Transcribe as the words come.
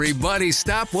Everybody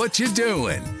stop what you're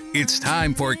doing. It's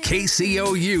time for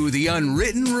KCOU The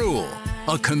Unwritten Rule,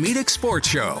 a comedic sports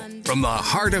show from the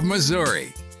heart of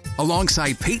Missouri.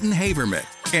 Alongside Peyton Haverman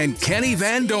and Kenny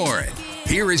Van Doren,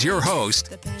 here is your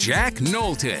host, Jack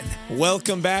Knowlton.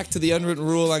 Welcome back to The Unwritten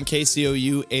Rule on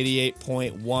KCOU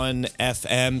 88.1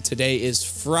 FM. Today is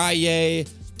Friday,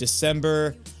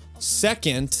 December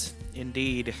 2nd.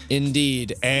 Indeed.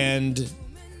 And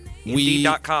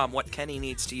Indeed.com, what Kenny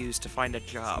needs to use to find a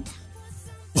job.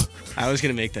 I was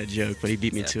going to make that joke, but he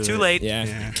beat me to it. Too late.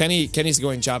 Yeah. Kenny's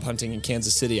going job hunting in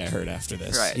Kansas City, I heard, after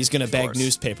this. Right. He's going to beg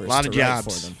newspapers to write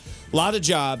for them. A lot of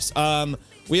jobs.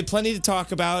 We had plenty to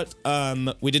talk about.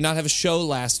 We did not have a show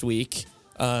last week,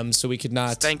 so we could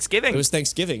not. It's Thanksgiving. It was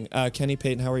Thanksgiving. Kenny,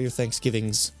 Peyton, how are your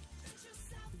Thanksgivings?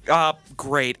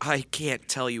 Great. I can't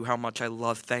tell you how much I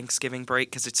love Thanksgiving break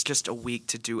because it's just a week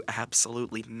to do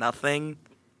absolutely nothing.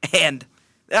 And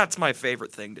that's my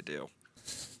favorite thing to do.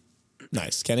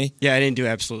 Nice. Kenny? Yeah, I didn't do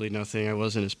absolutely nothing. I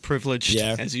wasn't as privileged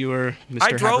as you were, Mr.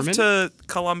 I drove Haverman. to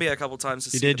Columbia a couple times to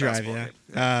see the basketball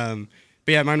game.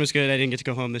 But yeah, mine was good. I didn't get to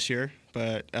go home this year.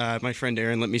 But my friend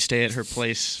Erin let me stay at her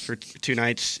place for 2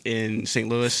 nights in St.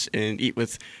 Louis and eat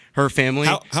with her family.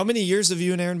 How many years have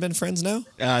you and Erin been friends now?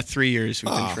 3 years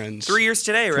we've been friends. 3 years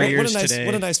today, right? 3 years today.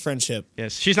 What a nice friendship.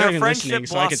 Yes, she's not even listening,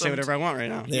 so I can say blossomed. whatever I want right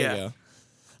now. There you go.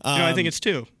 No, I think it's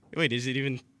 2. Wait, is it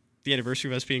even the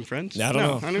anniversary of us being friends? I don't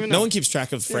know. I don't even know. No one keeps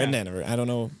track of friend anniversary. I don't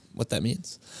know what that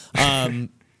means.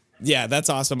 Yeah, that's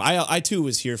awesome. I too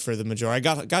was here for the majority.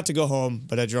 I got to go home,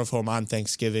 but I drove home on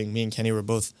Thanksgiving. Me and Kenny were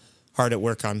both hard at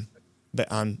work on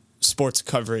sports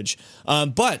coverage.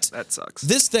 But that sucks.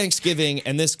 This Thanksgiving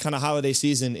and this kind of holiday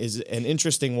season is an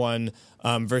interesting one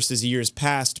versus years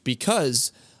past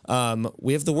because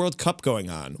we have the World Cup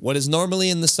going on. What is normally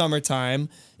in the summertime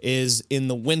is in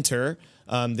the winter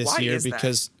this year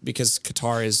because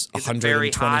Qatar is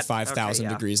 125,000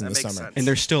 degrees in the summer. And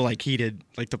they're still heated.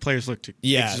 The players looked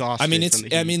exhausted. I mean from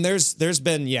the heat. there's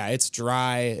been it's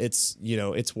dry,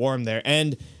 it's warm there.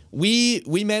 And we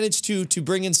managed to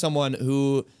bring in someone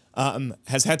who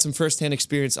has had some firsthand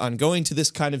experience on going to this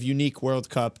kind of unique World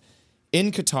Cup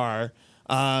in Qatar.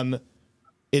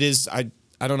 It is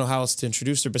I don't know how else to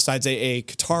introduce her besides a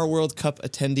Qatar World Cup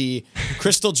attendee,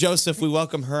 Crystal Joseph. We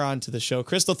welcome her onto the show.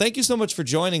 Crystal, thank you so much for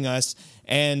joining us.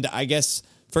 And I guess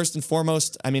first and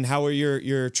foremost, how are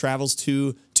your travels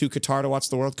to Qatar to watch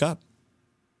the World Cup?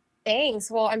 Thanks.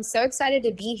 Well, I'm so excited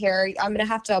to be here. I'm going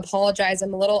to have to apologize.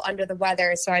 I'm a little under the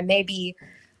weather, so I may be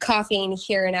coughing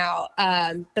here and out.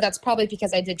 But that's probably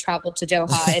because I did travel to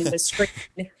Doha and was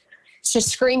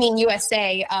screaming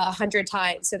USA 100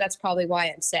 times. So that's probably why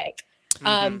I'm sick.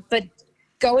 But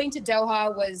going to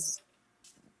Doha was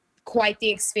quite the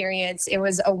experience. It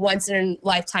was a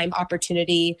once-in-a-lifetime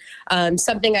opportunity,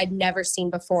 something I'd never seen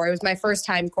before. It was my first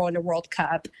time going to World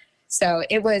Cup. So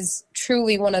it was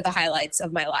truly one of the highlights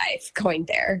of my life going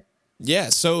there. Yeah.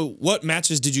 So what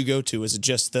matches did you go to? Was it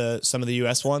just some of the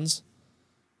U.S. ones?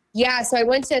 Yeah, so I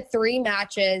went to 3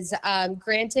 matches.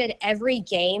 Granted, every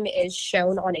game is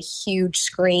shown on a huge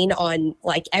screen on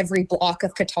every block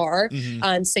of Qatar.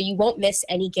 Mm-hmm. So you won't miss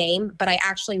any game. But I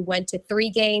actually went to 3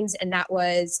 games, and that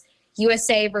was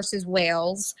USA versus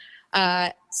Wales,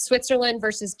 Switzerland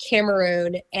versus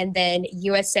Cameroon, and then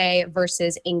USA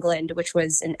versus England, which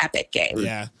was an epic game.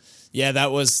 Yeah,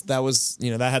 that was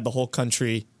that had the whole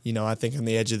country, I think on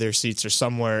the edge of their seats or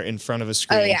somewhere in front of a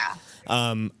screen. Oh, yeah.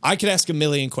 I could ask a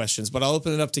million questions, but I'll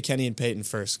open it up to Kenny and Peyton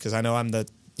first because I know I'm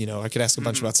I could ask a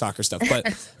bunch about soccer stuff.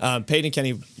 But Peyton and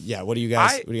Kenny, what do you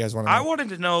guys want to know? I wanted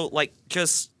to know,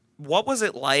 just what was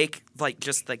it like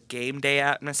just the game day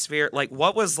atmosphere?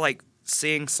 What was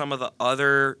seeing some of the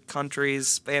other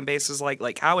countries' fan bases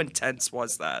like how intense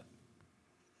was that?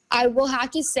 I will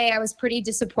have to say I was pretty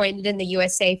disappointed in the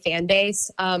USA fan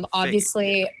base.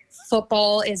 Obviously,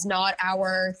 football is not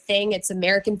our thing. It's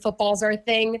American football's our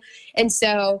thing. And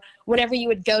so whenever you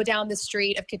would go down the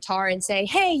street of Qatar and say,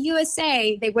 hey,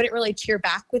 USA, they wouldn't really cheer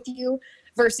back with you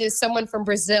versus someone from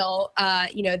Brazil.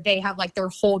 They have their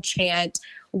whole chant.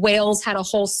 Wales had a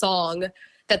whole song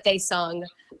that they sung.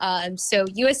 So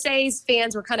USA's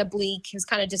fans were kind of bleak. It was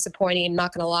kind of disappointing, I'm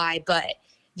not going to lie. But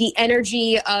the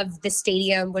energy of the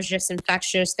stadium was just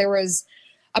infectious. There was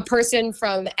a person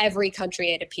from every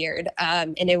country it appeared,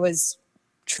 and it was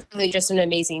truly just an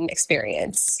amazing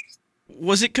experience.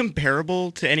 Was it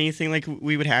comparable to anything like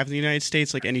we would have in the United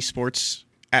States, like any sports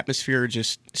atmosphere or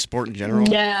just sport in general?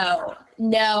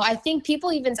 No. I think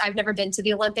I've never been to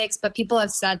the Olympics, but people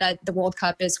have said that the World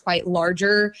Cup is quite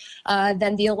larger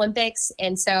than the Olympics.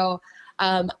 And so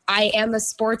I am a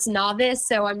sports novice,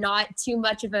 so I'm not too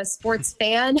much of a sports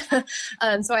fan.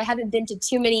 So I haven't been to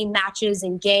too many matches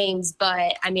and games,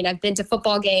 but I mean, I've been to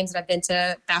football games and I've been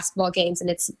to basketball games, and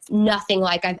it's nothing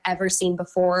like I've ever seen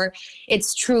before.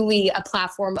 It's truly a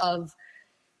platform of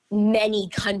many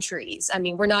countries. I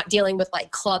mean, we're not dealing with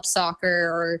like club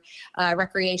soccer or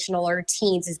recreational or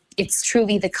teams. It's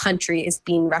truly the country is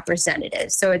being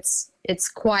represented. So it's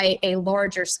quite a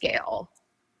larger scale.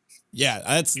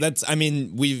 Yeah, that's I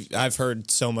mean, I've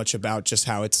heard so much about just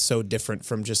how it's so different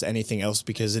from just anything else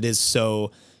because it is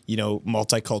so,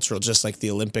 multicultural, just like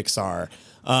the Olympics are.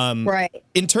 Right.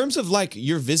 In terms of like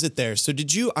your visit there, so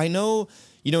I know,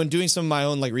 in doing some of my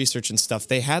own like research and stuff,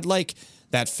 they had like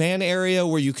that fan area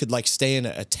where you could like stay in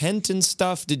a tent and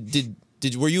stuff.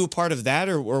 Were you a part of that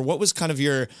or what was kind of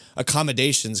your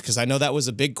accommodations? Because I know that was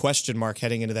a big question mark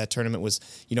heading into that tournament was,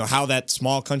 how that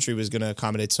small country was going to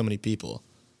accommodate so many people.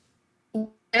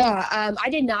 Yeah, I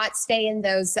did not stay in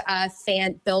those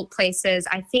fan-built places.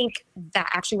 I think that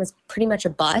actually was pretty much a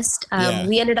bust.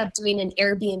 We ended up doing an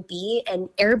Airbnb, and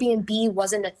Airbnb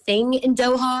wasn't a thing in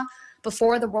Doha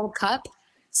before the World Cup.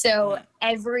 So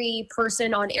every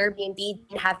person on Airbnb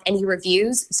didn't have any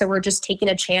reviews. So we're just taking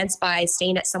a chance by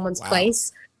staying at someone's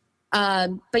place.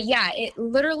 But yeah, it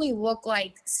literally looked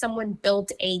like someone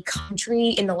built a country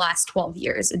in the last 12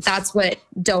 years. That's what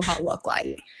Doha looked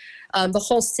like. The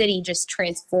whole city just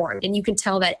transformed, and you can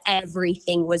tell that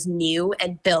everything was new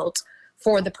and built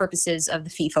for the purposes of the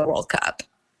FIFA World Cup.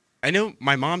 I know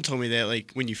my mom told me that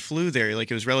like when you flew there,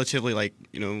 like it was relatively like,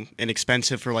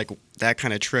 inexpensive for like that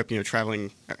kind of trip,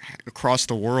 traveling across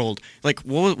the world. Like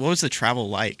what was the travel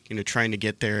like, trying to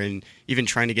get there and even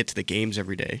trying to get to the games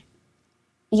every day?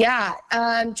 Yeah,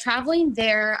 traveling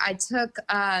there, I took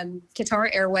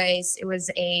Qatar Airways. It was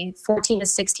a 14 to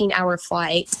 16 hour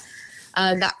flight.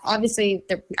 That obviously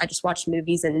I just watched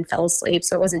movies and fell asleep,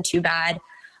 so it wasn't too bad.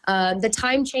 The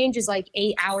time change is like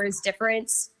 8 hours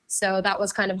difference, so that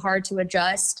was kind of hard to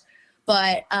adjust.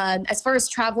 But as far as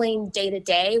traveling day to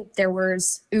day, there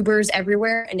was Ubers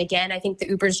everywhere. And again, I think the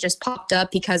Ubers just popped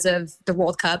up because of the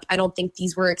World Cup. I don't think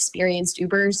these were experienced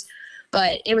Ubers,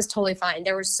 but it was totally fine.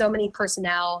 There were so many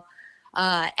personnel.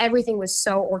 Everything was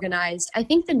so organized. I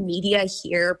think the media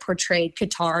here portrayed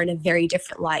Qatar in a very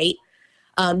different light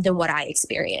than what I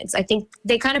experienced. I think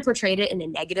they kind of portrayed it in a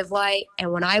negative light.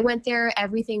 And when I went there,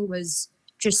 everything was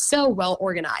just so well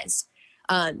organized.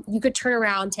 You could turn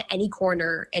around to any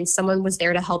corner and someone was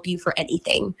there to help you for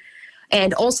anything.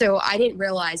 And also, I didn't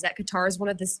realize that Qatar is one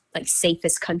of the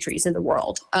safest countries in the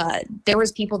world. There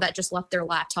was people that just left their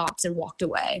laptops and walked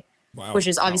away, which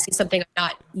is obviously something I'm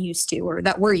not used to or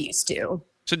that we're used to.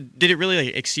 So did it really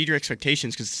exceed your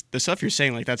expectations? Because the stuff you're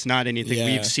saying, that's not anything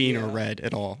we've seen or read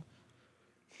at all.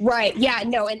 Right. Yeah,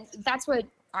 no. And that's what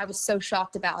I was so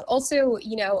shocked about. Also,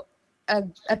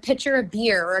 a pitcher of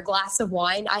beer or a glass of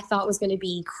wine I thought was going to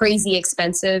be crazy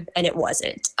expensive, and it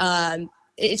wasn't.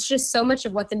 It's just so much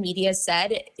of what the media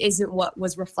said isn't what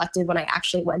was reflected when I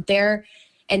actually went there.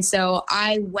 And so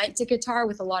I went to Qatar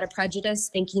with a lot of prejudice,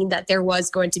 thinking that there was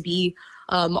going to be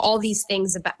all these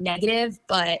things about negative,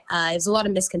 but there's a lot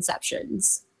of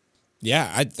misconceptions.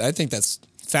 Yeah, I think that's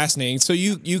fascinating. So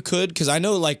you could, because I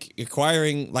know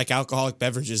acquiring alcoholic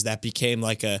beverages, that became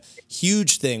a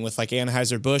huge thing with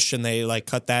Anheuser-Busch, and they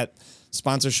cut that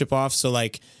sponsorship off. So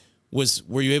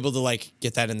were you able to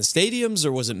get that in the stadiums,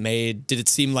 or was it made? Did it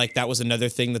seem like that was another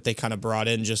thing that they kind of brought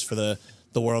in just for the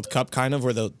World Cup, kind of,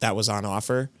 where that was on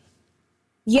offer?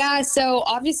 Yeah, so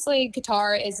obviously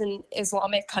Qatar is an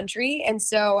Islamic country, and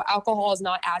so alcohol is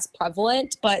not as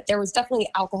prevalent, but there was definitely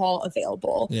alcohol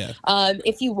available. Yeah.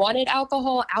 If you wanted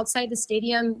alcohol outside the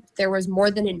stadium, there was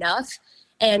more than enough.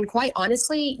 And quite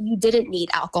honestly, you didn't need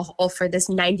alcohol for this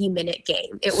 90-minute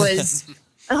game. It was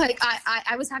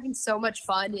I was having so much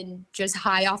fun and just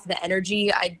high off the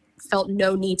energy. I felt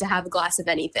no need to have a glass of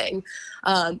anything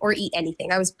or eat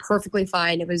anything. I was perfectly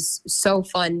fine. It was so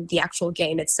fun, the actual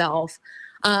game itself.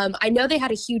 I know they had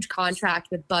a huge contract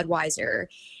with Budweiser,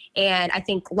 and I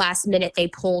think last minute they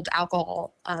pulled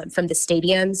alcohol from the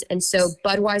stadiums. And so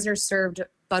Budweiser served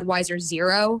Budweiser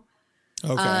Zero,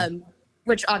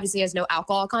 which obviously has no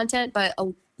alcohol content, but a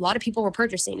lot of people were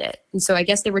purchasing it. And so I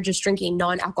guess they were just drinking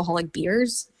non-alcoholic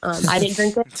beers. I didn't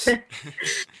drink it.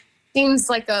 Seems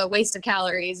like a waste of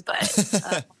calories,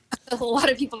 but a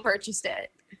lot of people purchased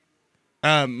it.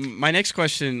 My next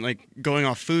question, going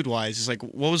off food wise, is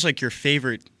what was your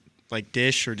favorite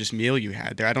dish or just meal you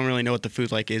had there? I don't really know what the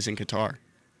food is in Qatar.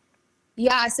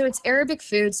 Yeah, so it's Arabic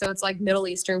food, so it's Middle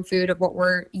Eastern food of what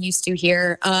we're used to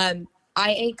here. I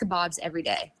ate kebabs every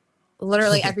day.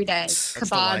 literally every day. That's the Kebabs.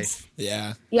 life.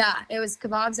 Yeah. Yeah, it was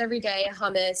kebabs every day,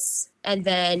 hummus, and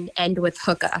then end with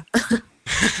hookah.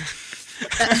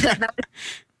 That was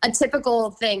a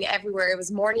typical thing everywhere. It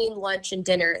was morning, lunch, and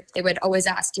dinner. They would always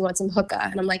ask, "Do you want some hookah?"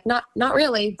 And I'm like, "Not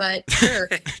really, but sure."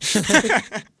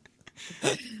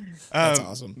 That's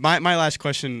awesome. My last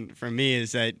question from me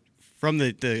is that from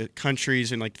the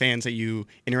countries and like fans that you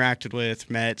interacted with,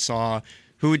 met, saw,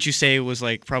 who would you say was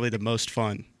like probably the most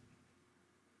fun?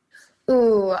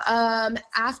 Ooh,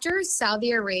 after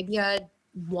Saudi Arabia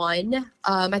won,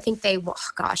 I think I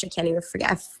can't even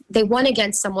forget. They won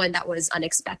against someone that was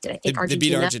unexpected. I think They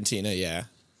Argentina. beat Argentina, yeah.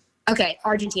 Okay,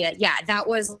 Argentina. Yeah, that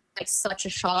was like such a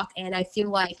shock. And I feel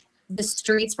like the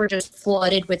streets were just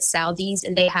flooded with Saudis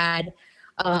and they had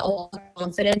a lot of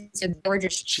confidence. And they were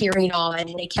just cheering on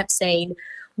and they kept saying,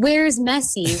 "Where's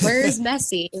Messi? Where's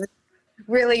Messi?" It was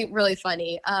really, really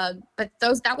funny. But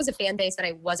that was a fan base that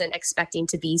I wasn't expecting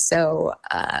to be so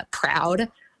proud.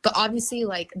 But obviously,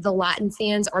 like the Latin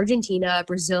fans, Argentina,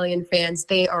 Brazilian fans,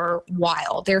 they are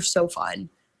wild. They're so fun.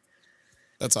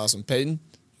 That's awesome. Peyton,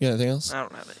 you got anything else? I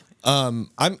don't have anything.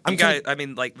 I'm You guys, I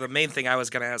mean, like the main thing I was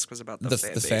gonna ask was about the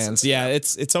fan the bases. fans. Yeah,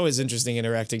 it's always interesting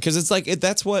interacting because it's like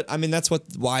that's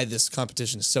why this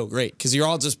competition is so great because you're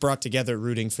all just brought together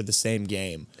rooting for the same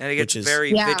game, And it gets which is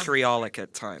very Yeah. vitriolic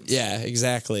at times. yeah,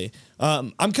 exactly.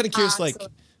 I'm kind of curious, like,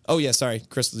 Absolutely. oh yeah, sorry,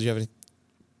 Crystal, do you have any?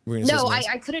 Were you gonna say No, something else?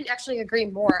 I couldn't actually agree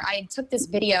more. I took this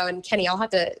video, and Kenny, I'll have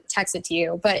to text it to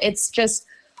you, but it's just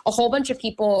a whole bunch of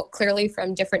people clearly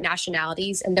from different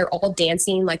nationalities, and they're all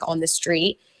dancing like on the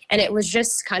street. And it was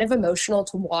just kind of emotional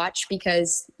to watch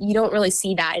because you don't really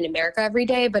see that in America every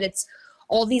day, but it's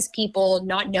all these people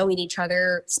not knowing each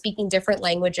other, speaking different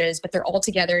languages, but they're all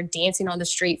together dancing on the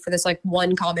street for this like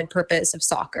one common purpose of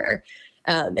soccer.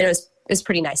 It was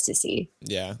pretty nice to see.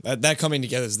 Yeah, that coming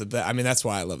together is the best. I mean, that's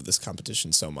why I love this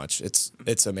competition so much.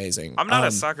 It's amazing. I'm not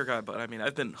a soccer guy, but I mean,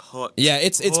 I've been hooked. Yeah,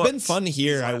 it's been Hooked fun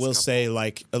here. these I last will couple. say,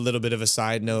 like a little bit of a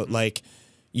side note, like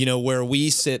where we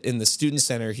sit in the student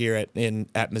center here at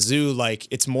Mizzou, like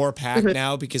it's more packed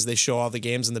now because they show all the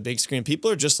games on the big screen.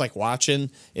 People are just like watching,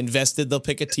 invested. They'll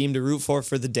pick a team to root for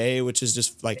the day, which is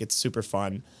just like it's super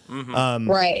fun.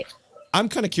 Right. I'm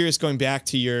kind of curious going back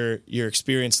to your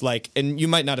experience, like, and you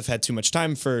might not have had too much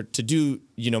time to do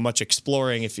much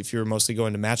exploring if you were mostly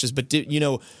going to matches, but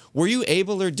were you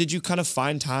able or did you kind of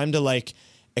find time to like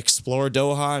explore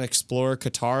Doha and explore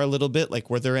Qatar a little bit? Like,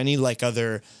 were there any like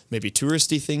other maybe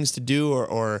touristy things to do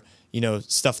or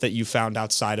stuff that you found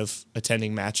outside of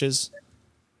attending matches?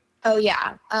 Oh,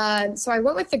 yeah. So I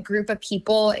went with a group of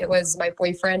people. It was my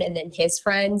boyfriend and then his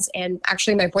friends. And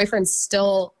actually, my boyfriend's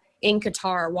still in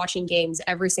Qatar watching games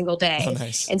every single day. Oh,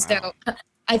 nice. And so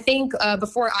I think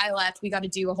before I left, we got to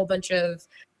do a whole bunch of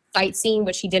sightseeing,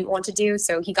 which he didn't want to do.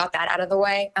 So he got that out of the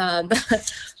way.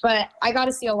 But I got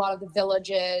to see a lot of the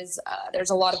villages.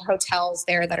 There's a lot of hotels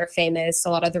there that are famous, a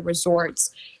lot of the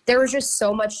resorts. There was just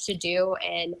so much to do.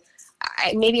 And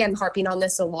maybe I'm harping on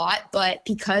this a lot, but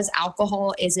because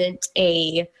alcohol isn't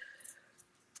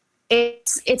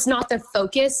it's not the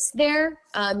focus there,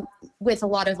 with a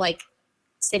lot of like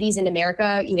cities in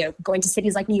America, going to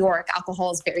cities like New York, alcohol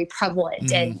is very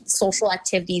prevalent and social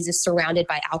activities is surrounded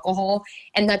by alcohol.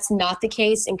 And that's not the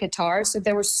case in Qatar. So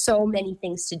there were so many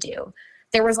things to do.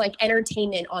 There was like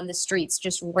entertainment on the streets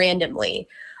just randomly.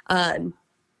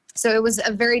 So it was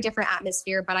a very different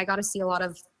atmosphere, but I got to see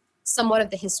somewhat of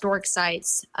the historic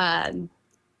sites.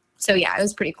 So yeah, it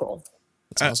was pretty cool.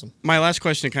 That's awesome. My last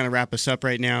question to kind of wrap us up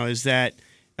right now is that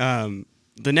the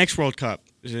next World Cup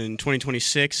is in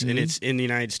 2026, and it's in the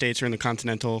United States or in the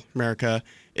continental America.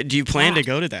 Do you plan to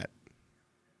go to that?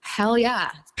 Hell yeah.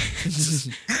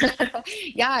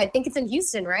 Yeah, I think it's in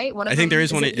Houston, right? I think there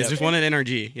is one. There's one at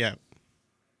NRG. Yeah.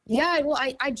 Yeah, well,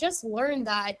 I just learned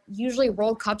that usually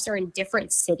World Cups are in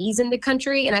different cities in the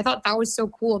country, and I thought that was so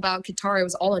cool about Qatar. It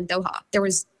was all in Doha. There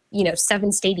was,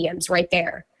 7 stadiums right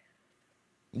there.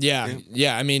 Yeah.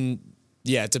 I mean,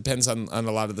 yeah, it depends on a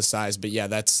lot of the size, but yeah,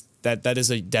 that is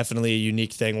definitely a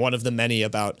unique thing. One of the many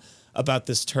about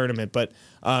this tournament. But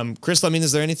Crystal, I mean,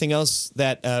 is there anything else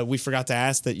that we forgot to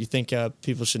ask that you think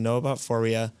people should know about before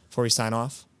we sign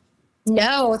off?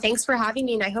 No, thanks for having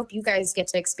me, and I hope you guys get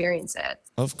to experience it.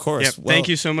 Of course. Yep. Thank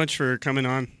you so much for coming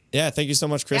on. Yeah, thank you so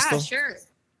much, Crystal. Yeah, sure.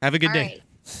 Have a good All day.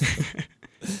 right.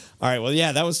 All right. Well,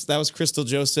 yeah, that was Crystal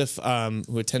Joseph,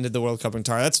 who attended the World Cup in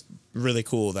Qatar. That's really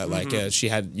cool that she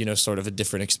had sort of a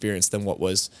different experience than what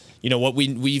was what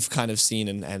we've kind of seen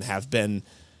and have been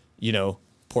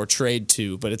portrayed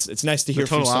to. But it's nice to hear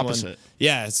from someone. Opposite.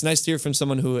 Yeah, it's nice to hear from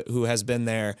someone who has been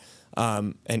there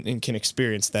and can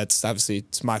experience. That's obviously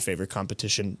it's my favorite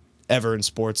competition ever in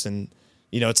sports, and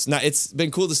It's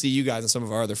been cool to see you guys and some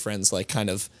of our other friends like kind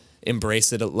of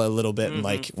embrace it a little bit and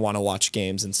like want to watch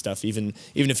games and stuff. Even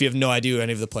if you have no idea who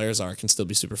any of the players are, it can still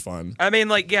be super fun. I mean,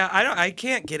 like, yeah, I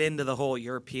can't get into the whole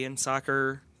European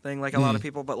soccer thing like a lot of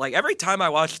people, but like every time I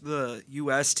watch the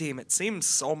U.S. team, it seems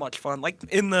so much fun. Like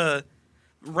in the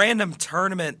random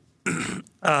tournament,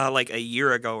 like a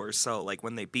year ago or so, like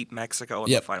when they beat Mexico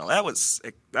in the final, that was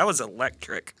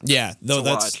electric. Yeah, no,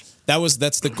 watch.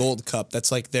 that's the Gold Cup.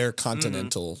 That's like their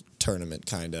continental tournament,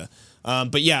 kind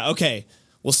of. But yeah, okay.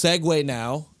 We'll segue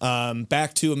now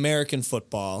back to American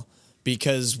football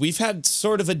because we've had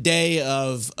sort of a day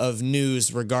of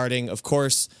news regarding, of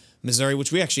course, Missouri,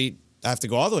 which we actually have to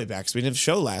go all the way back because we didn't have a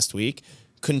show last week.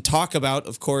 Couldn't talk about,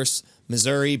 of course,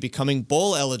 Missouri becoming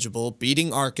bowl eligible,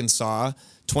 beating Arkansas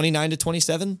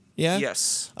 29-27. Yeah.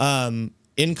 Yes.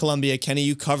 In Columbia, Kenny,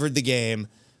 you covered the game.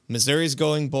 Missouri's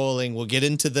going bowling. We'll get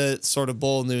into the sort of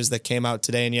bowl news that came out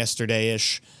today and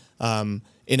yesterday-ish in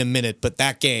a minute. But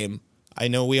that game, I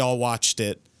know we all watched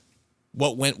it.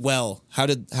 What went well? How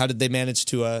did they manage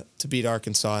to beat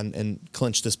Arkansas and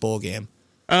clinch this bowl game?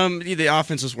 The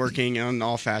offense was working on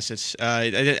all facets.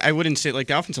 I wouldn't say like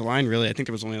the offensive line really. I think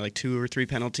there was only like 2 or 3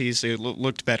 penalties. It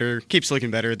looked better, keeps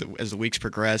looking better as the weeks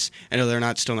progress. I know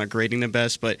they're still not grading the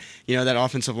best, but that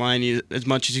offensive line, as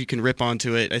much as you can rip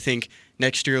onto it, I think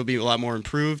next year will be a lot more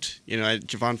improved.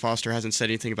 Javon Foster hasn't said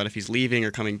anything about if he's leaving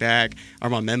or coming back.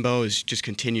 Armand Membo just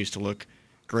continues to look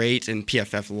great, and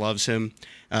PFF loves him.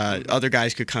 Other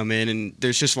guys could come in, and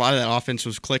there's just a lot of that offense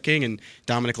was clicking, and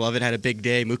Dominic Lovett had a big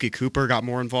day. Mookie Cooper got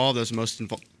more involved. That was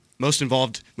the most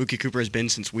involved Mookie Cooper has been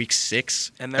since week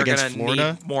 6 and they're against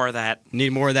Florida. Need more of that.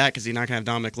 Need more of that because he's not going to have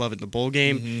Dominic Lovett in the bowl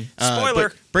game. Spoiler.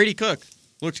 But Brady Cook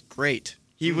looked great.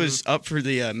 He was up for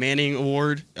the Manning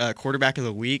Award, quarterback of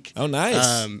the week. Oh,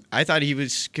 nice. I thought he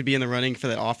could be in the running for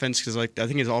that offense because I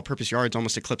think his all-purpose yards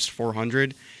almost eclipsed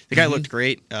 400. The guy looked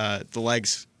great. The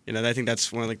legs. I think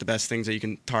that's one of the best things that you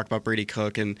can talk about Brady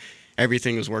Cook, and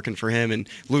everything was working for him. And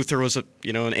Luther was an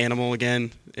animal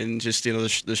again, and just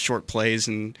the short plays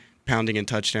and pounding in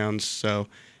touchdowns. So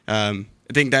I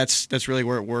think that's really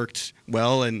where it worked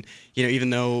well. And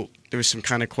even though there was some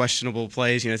kind of questionable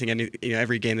plays, I think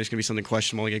every game there's gonna be something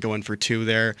questionable. You go in for 2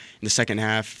 there in the second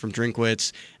half from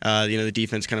Drinkwitz. The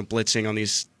defense kind of blitzing on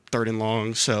these 3rd and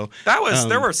long. So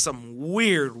there were some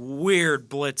weird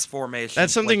blitz formations.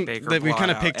 That's something that we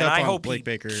kind of picked up on Blake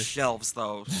Baker. Shelves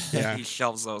those. Yeah, he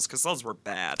shelves those because those were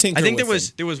bad. Tinker I think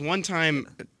with there was one time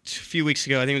a few weeks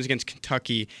ago. I think it was against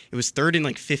Kentucky. It was 3rd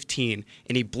and 15,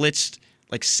 and he blitzed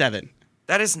 7.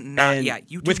 That is not. And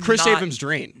you do with Chris not, Abrams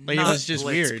drain. It was just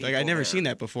weird. I'd never seen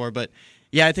that before. But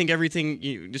yeah, I think everything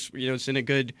it's in a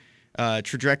good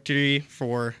trajectory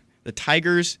for the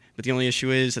Tigers, but the only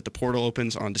issue is that the portal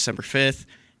opens on December 5th,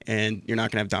 and you're not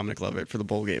going to have Dominic Lovett for the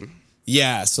bowl game.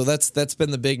 Yeah, so that's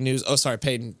been the big news. Oh, sorry,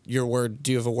 Peyton, your word.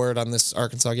 Do you have a word on this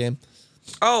Arkansas game?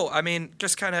 Oh, I mean,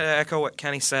 just kind of echo what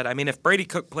Kenny said. I mean, if Brady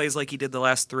Cook plays like he did the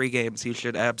last 3 games, he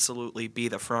should absolutely be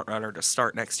the front runner to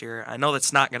start next year. I know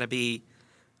that's not going to be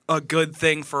a good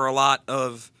thing for a lot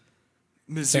of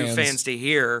Mizzou fans to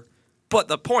hear, but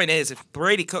the point is, if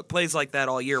Brady Cook plays like that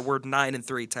all year, we're 9-3,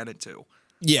 10-2.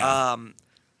 Yeah.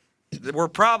 We're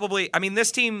probably,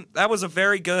 this team, that was a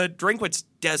very good, Drinkwitz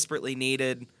desperately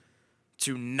needed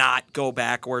to not go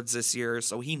backwards this year,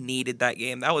 so he needed that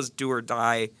game. That was do or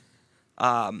die.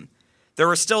 There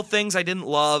were still things I didn't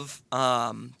love.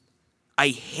 I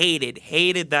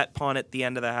hated that punt at the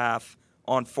end of the half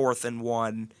on 4th and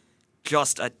 1.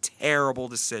 Just a terrible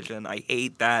decision. I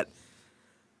hate that.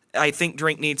 I think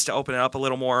Drink needs to open it up a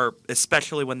little more,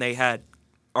 especially when they had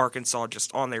Arkansas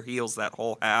just on their heels that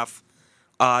whole half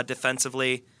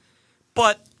defensively.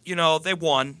 But, they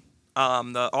won.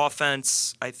 The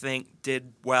offense, I think,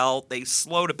 did well. They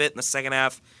slowed a bit in the second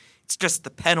half. It's just the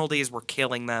penalties were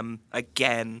killing them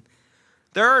again.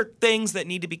 There are things that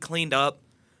need to be cleaned up.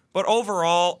 But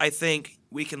overall, I think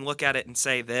we can look at it and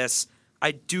say this.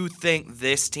 I do think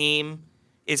this team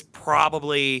is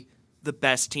probably the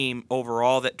best team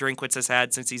overall that Drinkwitz has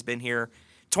had since he's been here.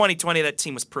 2020, that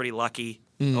team was pretty lucky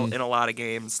in a lot of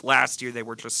games. Last year, they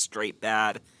were just straight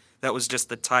bad. That was just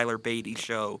the Tyler Beatty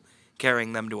show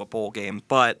carrying them to a bowl game.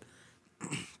 But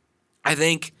I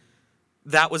think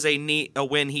that was a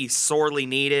win he sorely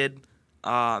needed,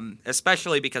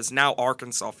 especially because now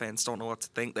Arkansas fans don't know what to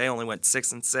think. They only went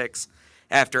 6-6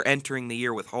 after entering the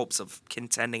year with hopes of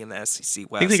contending in the SEC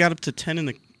West. I think they got up to 10 in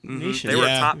nation. They were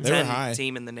Yeah, top they were 10 high.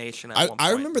 team in the nation at I one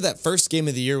point. remember that first game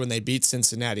of the year when they beat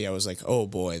Cincinnati. I was like, oh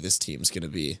boy, this team's going to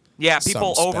be. Yeah,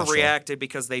 people something special. overreacted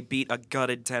because they beat a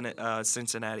gutted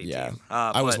Cincinnati Yeah, team.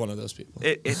 I was but one of those people.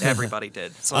 everybody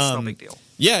did, so it's no big deal.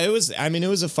 Yeah, it was. I mean, it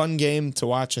was a fun game to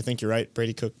watch. I think you're right.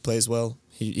 Brady Cook plays well.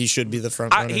 He should be the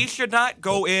front runner. He should not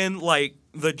go in like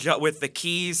with the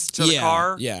keys to the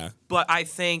car. Yeah, But I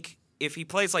think if he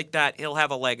plays like that, he'll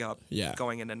have a leg up Yeah.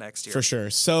 going into next year. for sure.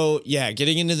 So yeah,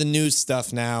 getting into the news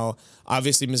stuff now.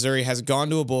 Obviously, Missouri has gone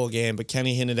to a bowl game, but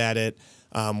Kenny hinted at it.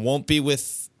 Won't be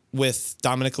with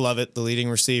Dominic Lovett, the leading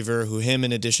receiver, who him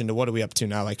in addition to what are we up to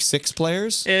now? Like 6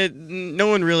 players? No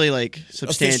one really like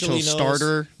substantial Officially knows.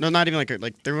 starter. No, not even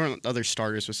like there weren't other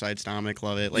starters besides Dominic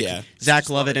Lovett. Like Yeah. Zach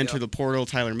Lovett Lovett, entered yeah. the portal.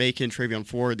 Tyler Macon, Travion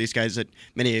Ford. These guys that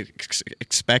many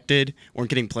expected weren't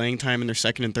getting playing time in their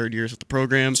second and third years with the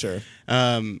program. Sure.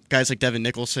 Guys like Devin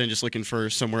Nicholson just looking for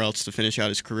somewhere else to finish out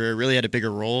his career. Really had a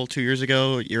bigger role a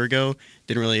year ago.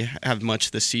 Didn't really have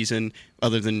much this season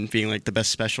other than being like the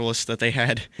best specialist that they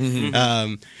had.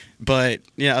 But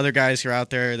yeah, other guys who are out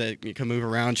there that can move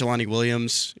around. Jelani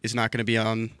Williams is not going to be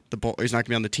on the bowl. He's not going to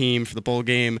be on the team for the bowl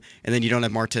game. And then you don't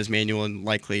have Martez Manuel, and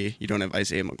likely you don't have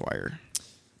Isaiah McGuire.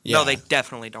 Yeah. No, they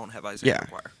definitely don't have Isaiah Yeah.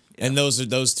 McGuire. And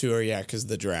those two are because of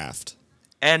the draft.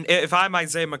 And if I'm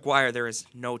Isaiah McGuire, there is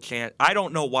no chance. I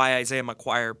don't know why Isaiah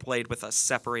McGuire played with a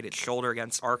separated shoulder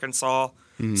against Arkansas.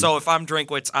 So if I'm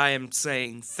Drinkwitz, I am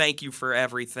saying thank you for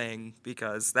everything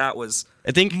because that was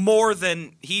I think more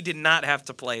than he did not have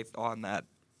to play on that.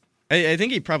 I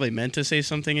think he probably meant to say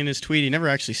something in his tweet. He never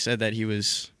actually said that he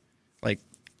was like.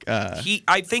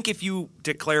 I think if you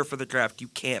declare for the draft, you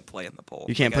can't play in the bowl.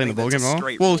 You can't Like, play I in the think bowl that's game a at all?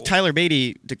 straight Well, rule. Tyler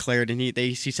Beatty declared, and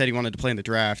he said he wanted to play in the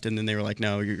draft, and then they were like,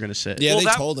 no, you're going to sit. Yeah, Well, they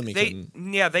that- told him he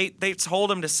couldn't. Yeah, they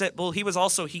told him to sit. Well,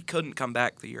 he couldn't come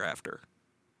back the year after.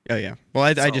 Oh, yeah. Well,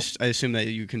 I So- assume that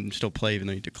you can still play even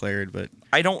though you declared, but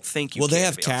I don't think you Will can. they to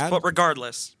have be honest. Cab? But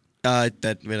regardless,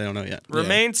 that we don't know yet.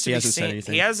 remains to He be hasn't said seen.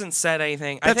 anything. He hasn't said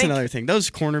anything. I That's think another thing.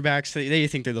 Those cornerbacks, they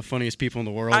think they're the funniest people in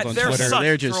the world on they're Twitter. such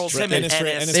They're trolls. just Him and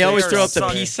Ennis, they always they're throw up the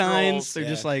such peace trolls. signs. They're Yeah.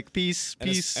 just like peace.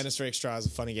 Ennis Drake Straw is a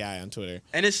funny guy on Twitter.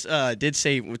 Ennis did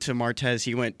say to Martez,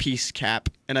 he went peace cap,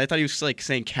 and I thought he was like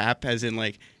saying cap as in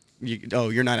like,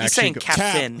 you're not He's actually. saying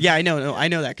captain. Yeah, I know. No, I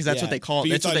know that because that's Yeah. what they call But it.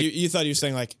 you That's what thought they. you thought you were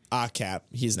saying like Cap.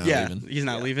 He's not Yeah, leaving. he's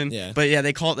not leaving. Yeah. But yeah,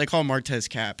 they call Martez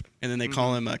Cap, and then they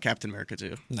call him Captain America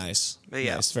too. Nice.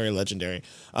 Yeah. Nice. Very legendary.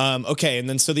 Okay, and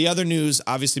then so the other news,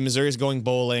 obviously Missouri's going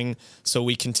bowling, so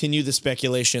we continue the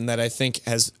speculation that I think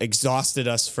has exhausted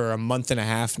us for a month and a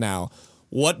half now.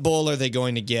 What bowl are they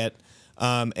going to get?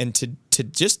 And to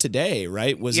just today,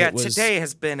 right? Today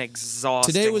has been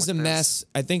exhausting. Today was a with this. mess.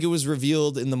 I think it was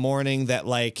revealed in the morning that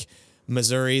like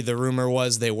Missouri, the rumor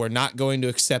was they were not going to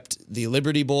accept the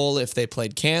Liberty Bowl if they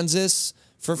played Kansas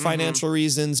for financial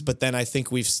reasons. But then I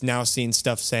think we've now seen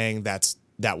stuff saying that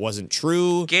wasn't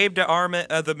true. Gabe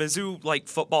DeArmond, the Mizzou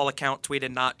football account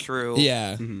tweeted not true.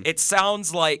 Yeah. It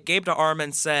sounds like Gabe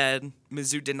DeArmond said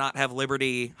Mizzou did not have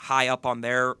Liberty high up on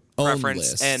their Own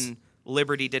preference, list. and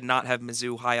Liberty did not have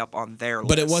Mizzou high up on their list.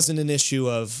 But it wasn't an issue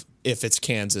of if it's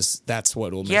Kansas, that's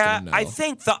what will make Yeah, it a no. I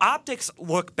think the optics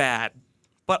look bad,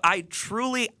 but I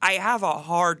have a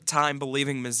hard time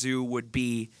believing Mizzou would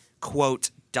be quote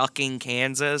ducking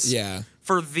Kansas. Yeah.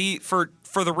 For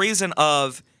the reason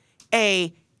of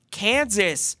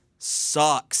Kansas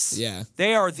sucks. Yeah.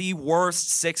 They are the worst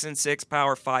 6-6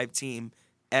 Power 5 team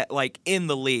in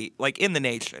the league, in the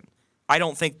nation. I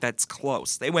don't think that's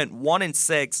close. They went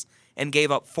 1-6 and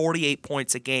gave up 48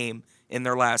 points a game in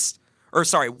their last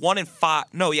 1-5.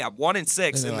 No, yeah,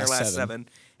 1-6 in their last 7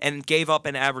 and gave up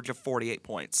an average of 48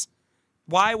 points.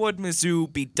 Why would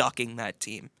Mizzou be ducking that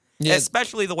team? Yeah.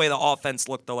 Especially the way the offense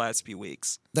looked the last few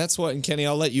weeks. That's what, and Kenny,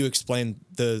 I'll let you explain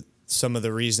some of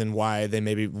the reason why they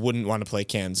maybe wouldn't want to play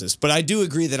Kansas. But I do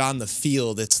agree that on the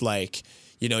field, it's like,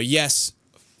 yes,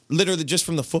 literally just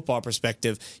from the football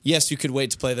perspective, yes, you could wait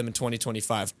to play them in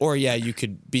 2025. Or, yeah, you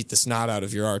could beat the snot out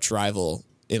of your arch rival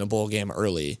in a bowl game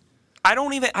early. I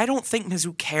don't think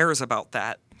Mizzou cares about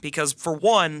that because, for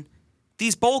one,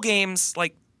 these bowl games,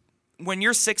 when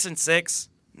you're 6-6,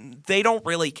 they don't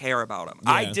really care about them.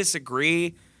 Yeah. I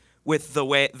disagree with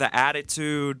the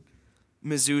attitude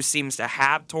Mizzou seems to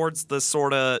have towards the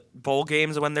sort of bowl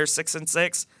games when they're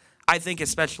 6-6. I think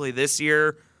especially this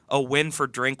year, a win for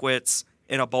Drinkwitz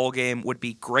in a bowl game would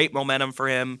be great momentum for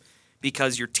him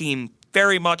because your team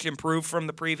very much improved from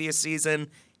the previous season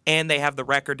and they have the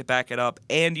record to back it up,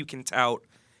 and you can tout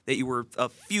that you were a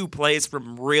few plays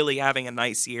from really having a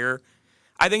nice year.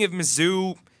 I think if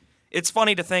Mizzou, it's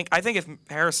funny to think, I think if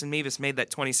Harrison Mevis made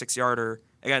that 26-yarder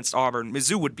against Auburn,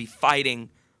 Mizzou would be fighting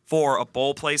for a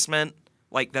bowl placement,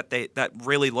 like that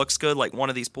really looks good, like one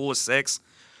of these pool of 6.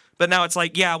 But now it's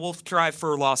like, yeah, we'll drive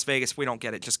for Las Vegas if we don't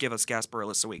get it. Just give us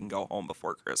Gasparilla so we can go home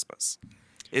before Christmas.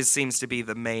 It seems to be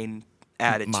the main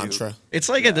attitude. Mantra. It's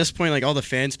like at this point, like all the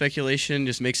fan speculation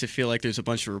just makes it feel like there's a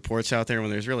bunch of reports out there when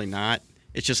there's really not.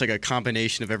 It's just like a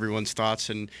combination of everyone's thoughts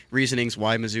and reasonings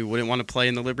why Mizzou wouldn't want to play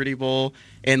in the Liberty Bowl.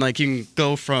 And like you can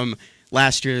go from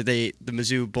last year, the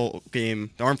Mizzou Bowl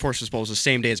game, the Armed Forces Bowl was the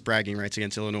same day as bragging rights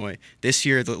against Illinois. This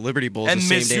year, the Liberty Bowl is the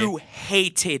same day. And Mizzou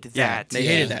hated that. Yeah, they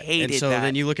hated that. Hated and so that.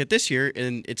 then you look at this year,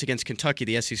 and it's against Kentucky,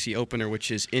 the SEC opener, which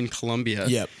is in Columbia.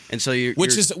 Yep. And so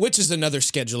Which is another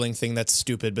scheduling thing that's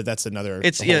stupid, but that's another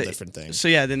whole different thing. So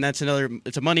yeah, then that's another.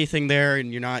 It's a money thing there, and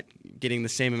you're not getting the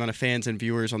same amount of fans and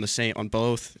viewers on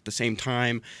both at the same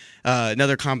time.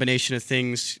 Another combination of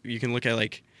things you can look at,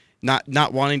 like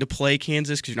not wanting to play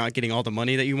Kansas because you're not getting all the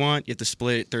money that you want. You have to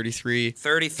split 33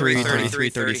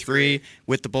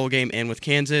 with the bowl game and with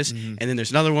Kansas. Mm-hmm. And then there's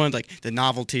another one, like the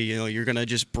novelty. You're gonna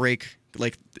just break.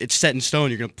 Like it's set in stone.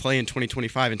 You're gonna play in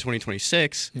 2025 and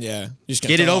 2026. Yeah, just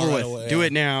get it over with. Do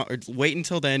it now, or wait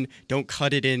until then. Don't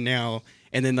cut it in now.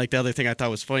 And then, like, the other thing I thought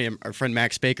was funny, our friend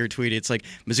Max Baker tweeted, it's like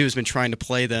Mizzou has been trying to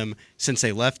play them since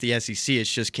they left the SEC.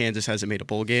 It's just Kansas hasn't made a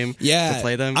bowl game to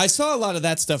play them. I saw a lot of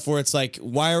that stuff where it's like,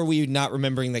 why are we not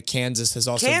remembering that Kansas has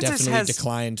also definitely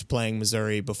declined playing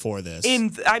Missouri before this?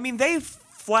 They've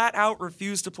flat out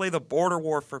refused to play the border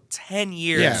war for 10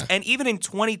 years. Yeah. And even in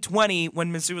 2020,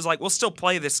 when Mizzou was like, we'll still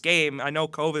play this game. I know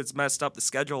COVID's messed up the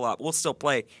schedule up. We'll still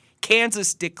play.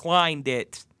 Kansas declined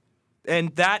it.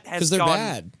 And that has gone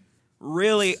bad.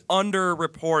 Really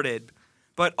underreported.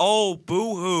 But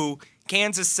boo-hoo.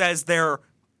 Kansas says they're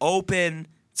open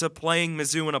to playing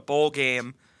Mizzou in a bowl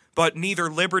game, but neither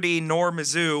Liberty nor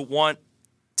Mizzou want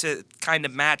to kind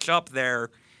of match up there.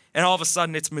 And all of a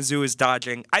sudden, it's Mizzou is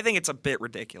dodging. I think it's a bit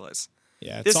ridiculous.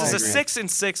 Yeah, this is a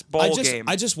 6-6 bowl game.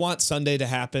 I just want Sunday to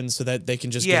happen so that they can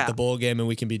just get the bowl game and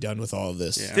we can be done with all of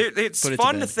this. Yeah. It's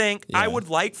fun to think. Yeah. I would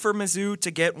like for Mizzou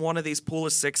to get one of these pool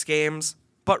of 6 games,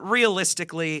 but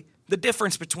realistically, the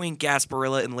difference between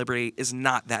Gasparilla and Liberty is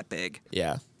not that big.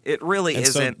 Yeah. It really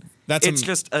isn't. So it's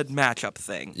just a matchup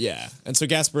thing. Yeah. And so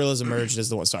Gasparilla's emerged as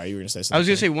the one. Sorry, you were going to say something. I was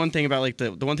going to say one thing about like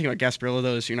the one thing about Gasparilla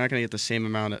though is you're not going to get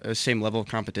the same level of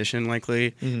competition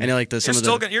likely. Mm-hmm. And like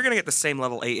you're going to get the same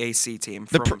level AAC team.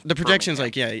 The projection's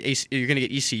like you're going to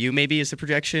get ECU maybe is the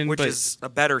projection, which is a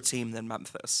better team than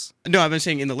Memphis. No, I've been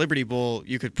saying in the Liberty Bowl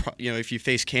you could if you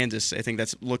face Kansas, I think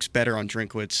that looks better on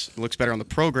Drinkwitz. It looks better on the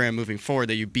program moving forward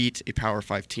that you beat a Power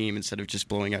 5 team instead of just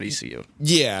blowing out ECU.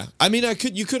 Yeah, I mean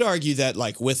you could argue that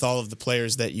like with all of the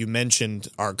players that you mentioned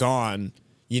are gone,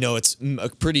 it's a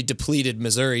pretty depleted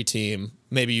Missouri team.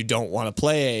 Maybe you don't want to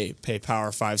play a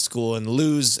Power 5 school and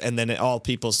lose, and then all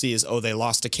people see is, they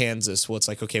lost to Kansas. Well, it's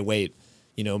like, okay, wait,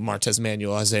 Martez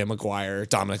Manuel, Isaiah McGuire,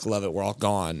 Dominic Lovett were all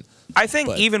gone. I think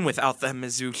even without them,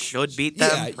 Mizzou should beat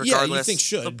them regardless. Yeah, you think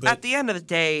should. But at the end of the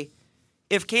day,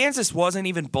 if Kansas wasn't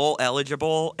even bowl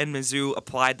eligible and Mizzou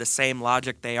applied the same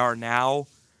logic they are now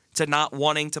to not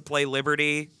wanting to play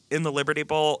Liberty in the Liberty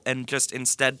Bowl and just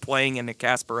instead playing in the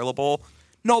Gasparilla Bowl,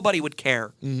 nobody would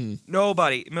care. Mm-hmm.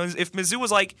 Nobody. If Mizzou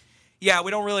was like, yeah,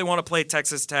 we don't really want to play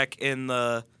Texas Tech in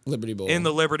the Liberty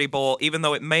Bowl, even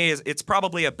though it's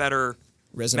probably a better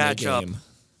resume matchup. Game.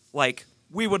 Like,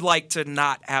 we would like to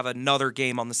not have another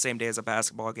game on the same day as a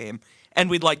basketball game, and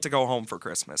we'd like to go home for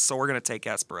Christmas, so we're going to take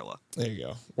Gasparilla. There you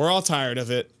go. We're all tired of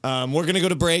it. We're going to go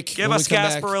to break. Give us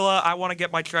Gasparilla. I want to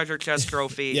get my treasure chest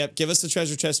trophy. Yep, give us the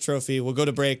treasure chest trophy. We'll go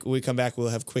to break. When we come back, we'll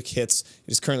have quick hits.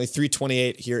 It is currently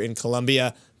 3:28 here in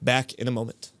Columbia. Back in a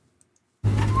moment.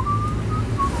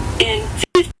 In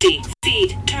 50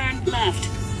 feet, turn left.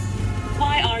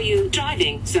 Why are you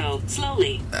driving so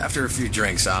slowly? After a few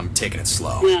drinks, I'm taking it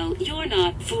slow. Well, you're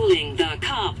not fooling the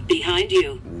cop behind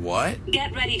you. What?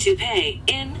 Get ready to pay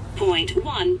in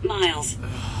 0.1 miles.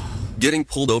 Getting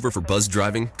pulled over for buzz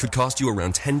driving could cost you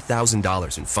around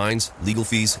 $10,000 in fines, legal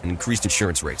fees, and increased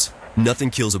insurance rates. Nothing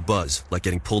kills a buzz like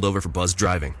getting pulled over for buzz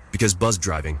driving, because buzz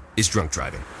driving is drunk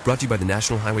driving. Brought to you by the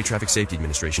National Highway Traffic Safety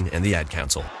Administration and the Ad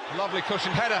Council. Lovely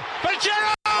cushioned header.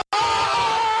 Banchero!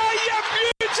 Oh, you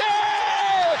beauty!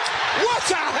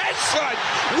 What a head, son!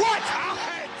 What a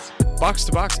head! Box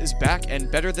to Box is back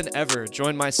and better than ever.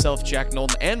 Join myself, Jack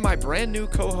Nolan, and my brand new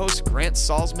co-host, Grant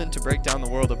Salzman, to break down the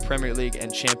world of Premier League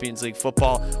and Champions League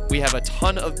football. We have a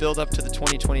ton of build-up to the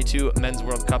 2022 Men's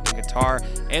World Cup in Qatar,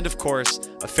 and of course,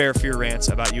 a fair few rants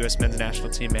about U.S. Men's National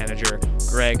Team manager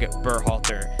Greg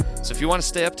Berhalter. So if you want to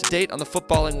stay up to date on the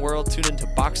footballing world, tune into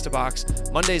Box to Box,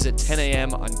 Mondays at 10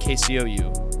 a.m. on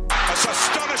KCOU. That's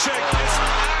astonishing. It's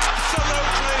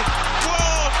absolutely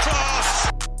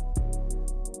world-class.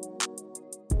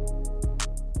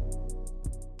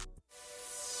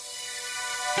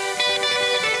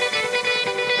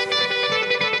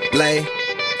 Blay.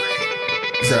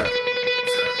 Sir.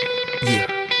 Yeah.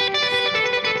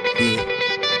 Yeah.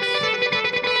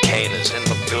 Kane is in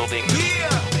the building.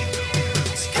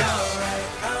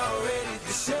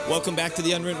 Welcome back to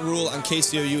the Unwritten Rule on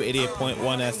KCOU 88.1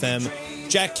 FM.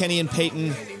 Jack, Kenny, and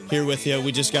Peyton here with you.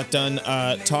 We just got done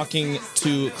talking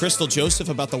to Crystal Joseph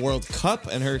about the World Cup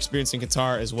and her experience in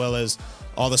Qatar, as well as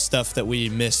all the stuff that we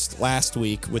missed last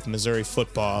week with Missouri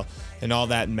football and all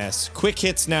that mess. Quick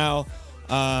hits now,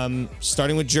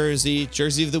 starting with jersey.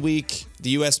 Jersey of the week,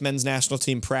 the U.S. men's national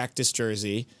team practice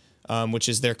jersey, which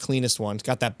is their cleanest one. It's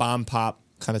got that bomb pop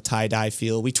kind of tie-dye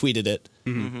feel. We tweeted it.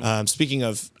 Mm-hmm. Speaking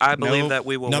of... I believe that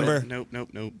we will number, win.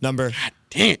 Nope. Number. God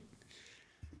damn it.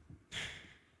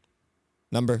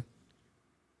 Number.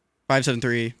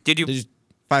 573. Did you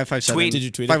 557. tweet? Did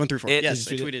you tweet it? 5134. Yes, I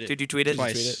Did you tweeted it. Did you tweet it?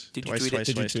 Twice. Did you tweet it? Did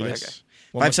you tweet it? Twice.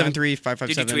 One more time? 573,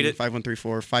 Did you tweet 557, it?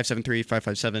 5134, 573,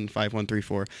 557,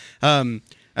 5134.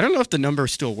 I don't know if the number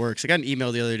still works. I got an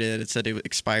email the other day that said it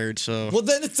expired, so... Well,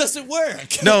 then it doesn't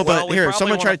work. No, Well, but we here, probably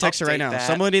someone try to wanna text her right update now. that.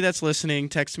 Somebody that's listening,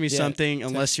 text me Yeah, something,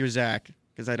 unless you're Zach,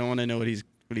 because I don't want to know what he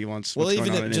wants. Well, what's even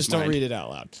going on if, in just his don't mind. read it out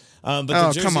loud. But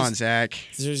Oh, the come on, jerseys- Zach.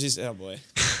 The jersey's, oh boy.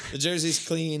 The jersey's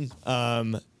clean.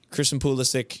 Christian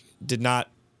Pulisic did not...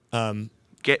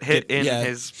 Get hit in yeah.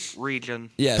 his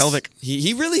region. Yes. Pelvic.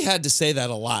 He really had to say that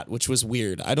a lot, which was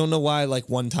weird. I don't know why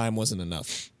one time wasn't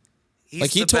enough.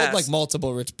 He's He the told best.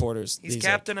 multiple reporters. He's these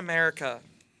Captain America.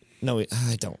 No,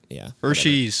 I don't. Yeah.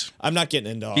 Hershey's. I'm not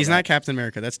getting into all He's that. not Captain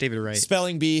America. That's David Wright.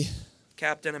 Spelling bee.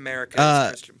 Captain America is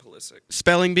Christian Pulisic.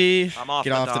 Spelling bee. I'm off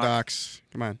Get the off the dock. docks.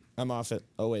 Come on. I'm off it.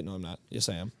 Oh, wait, no, I'm not. Yes,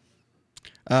 I am.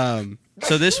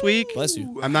 So this week, Bless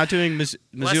you. I'm not doing Mizzou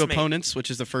Bless me. opponents,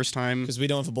 which is the first time Because we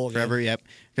don't have a bowl game. forever. Yep.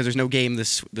 Because there's no game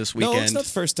this weekend. No, it's not the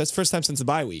first. That's the first time since the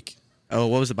bye week. Oh,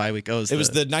 what was the bye week? Oh, It was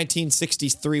the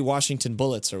 1963 Washington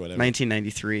Bullets or whatever.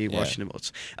 1993 Washington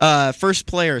Bullets. First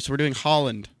player. So we're doing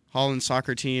Holland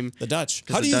soccer team. The Dutch.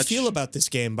 'Cause How the do you Dutch- feel about this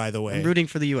game, by the way? I'm rooting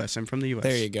for the U.S. I'm from the U.S.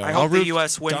 There you go. I I'll hope the root-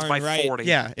 U.S. wins darn by right. 40.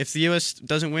 Yeah, if the U.S.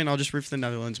 doesn't win, I'll just root for the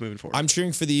Netherlands moving forward. I'm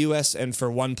cheering for the U.S. and for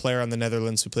one player on the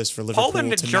Netherlands who plays for Liverpool.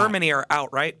 Poland and to not- Germany are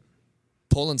out, right?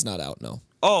 Poland's not out, no.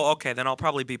 Oh, okay. Then I'll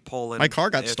probably be Poland. My car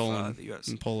got if, stolen the US.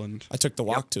 in Poland. I took the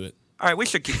walk to it. All right, we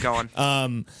should keep going.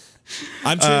 I'm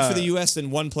cheering for the U.S.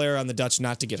 and one player on the Dutch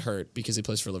not to get hurt because he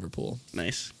plays for Liverpool.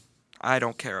 Nice. I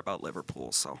don't care about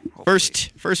Liverpool, so hopefully.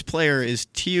 First player is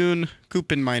Tune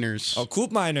Koopmeiners. Oh,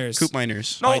 Koopmeiners.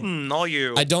 Koopmeiners. Knowlton, all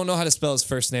you. I don't know how to spell his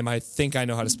first name. I think I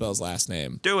know how to spell his last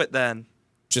name. Do it then.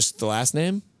 Just the last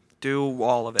name? Do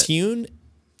all of it. Tune?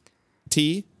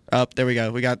 T? Up there we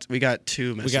go. We got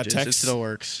two messages. got It text. still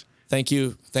works. Thank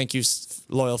you,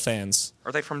 loyal fans.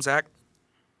 Are they from Zach?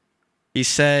 He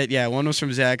said, yeah, one was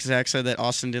from Zach. Zach said that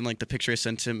Austin didn't like the picture I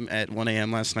sent him at 1 a.m.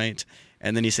 last night.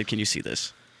 And then he said, can you see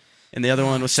this? And the other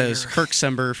one says Kirk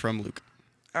Sember from Luke.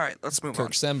 All right, let's move Kirk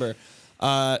on. Sember.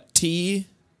 T.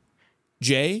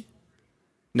 J.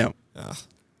 No.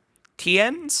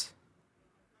 Tiens?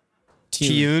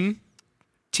 Tune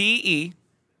T-E.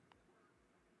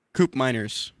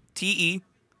 Koopmeiners. T-E.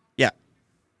 Yeah.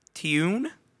 Tune?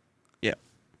 Yep.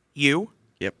 U?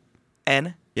 Yep.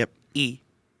 N? Yep. E.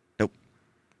 Nope.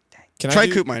 Can Try I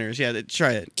do Koopmeiners. Yeah,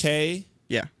 try it. K.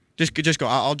 Yeah. Just go.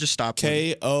 I'll just stop.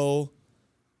 K-O.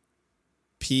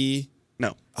 P.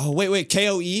 No. Oh, wait.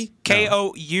 K-O-E?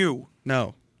 K-O-U.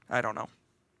 No. I don't know.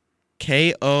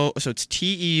 K-O. So it's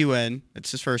T-E-U-N.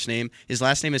 That's his first name. His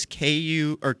last name is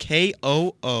K-U or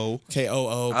K-O-O.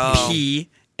 K-O-O. Oh.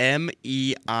 P-M-E-I-N-E-R-S.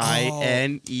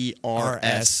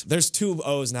 There's two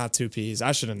O's, not two P's.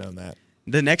 I should have known that.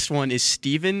 The next one is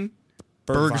Steven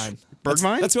Bergvine.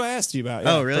 Bergvine? That's who I asked you about.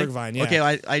 Yeah, Oh, really? Bergvine, yeah. Okay,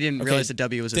 I didn't realize the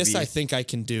W was a This V. I think I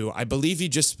can do. I believe he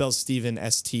just spells Steven,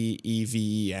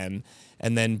 S-T-E-V-E-N,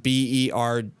 and then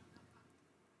B-E-R...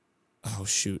 Oh,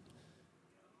 shoot.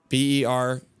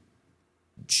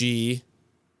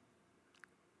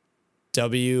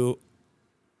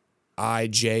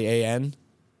 B-E-R-G-W-I-J-A-N.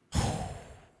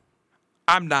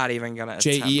 I'm not even gonna attempt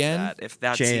J-E-N? that. If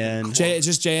that's J-N. even J,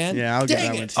 just J-N? Yeah, I'll give Dang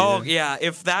that it. one to Oh you. yeah,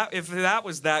 if that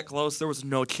was that close, there was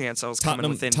no chance I was coming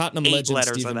within Tottenham 8 legend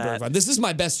letters Steven of that. Bergvine. This is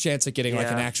my best chance at getting like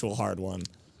an Yeah. actual hard one.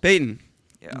 Peyton.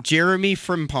 Yeah. Jeremy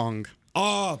Frimpong.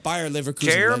 Oh, Bayer Leverkusen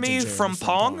Jeremy legend,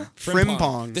 Frimpong?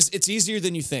 Frimpong. It's easier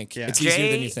than you think. Yeah. It's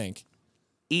easier than you think.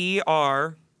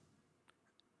 E-R-E-M-Y.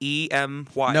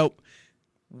 Nope.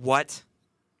 What?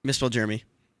 Misspelled Jeremy.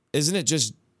 Isn't it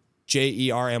just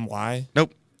J-E-R-M-Y?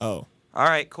 Nope. Oh. All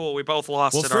right, cool. We both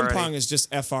lost Well, it already. Frimpong is just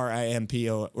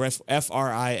F-R-I-M-P-O-N-G.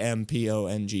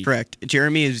 Correct.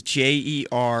 Jeremy is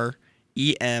J-E-R-E-M-I-E.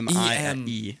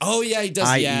 Oh, yeah, he does.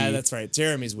 I-E. Yeah, that's right.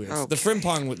 Jeremy's weird. The Okay.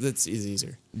 Frimpong, that's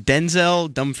easier.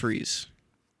 Denzel Dumfries.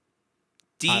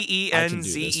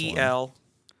 Denzel.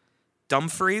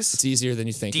 Dumfries. It's easier than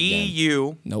you think.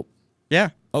 DU. Nope. Yeah.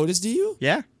 Oh, it is DU?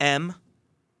 Yeah. MPH.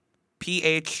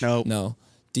 No.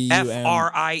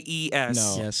 DUM. FRIES.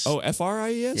 No. Yes. Oh,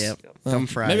 FRIES? Yep. Well,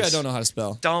 Dumfries. maybe I don't know how to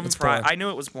spell. It's Dumfries. poor. I knew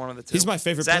it was one of the two. He's my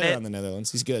favorite Is that player it? on the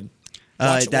Netherlands. He's good.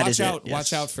 That Watch is it, out! yes.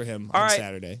 Watch out for him All on right.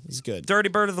 Saturday. He's good. Dirty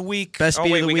Bird of the Week. Best oh,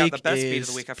 beat wait, of the we week got the best beat of is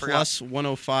the week. I forgot. plus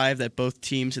 105 that both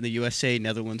teams in the USA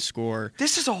Netherlands score.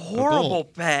 This is a horrible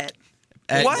bet.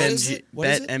 At What? is it? What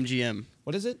is Bet it? MGM.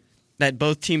 What is it? That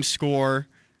both teams score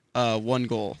 1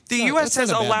 goal. The That's U.S. not has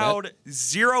a bad allowed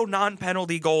 0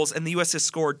 non-penalty goals, and the U.S. has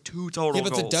scored 2 total Yeah,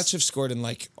 but goals. the Dutch have scored in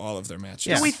like all of their matches.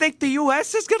 Yeah. Do we think the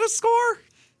U.S. is going to score?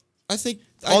 I think.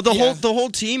 The whole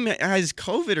team has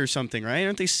COVID or something, right?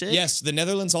 Aren't they sick? Yes, the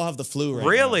Netherlands all have the flu right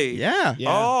Really? Yeah. Yeah.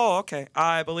 Oh, okay.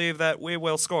 I believe that we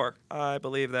will score.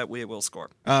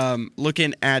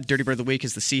 Looking at Dirty Bird of the Week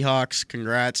is the Seahawks.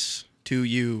 Congrats to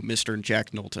you, Mr.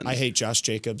 Jack Knowlton. I hate Josh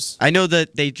Jacobs. I know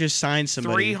that they just signed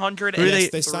somebody. 300. Who are Yes, they?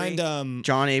 they signed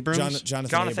John Abrams.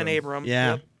 Jonathan Abram.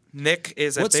 Yeah. Yep. Nick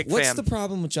is a What's big what's fan. the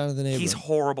problem with Jonathan Abram? He's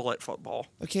horrible at football.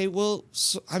 Okay, well,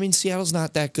 I mean, Seattle's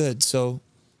not that good, so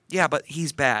Yeah, but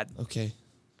he's bad. okay.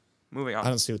 Moving I on.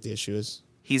 don't see what the issue is.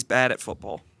 He's bad at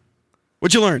football.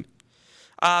 What'd you learn?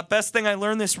 Best thing I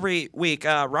learned this week,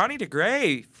 Ronnie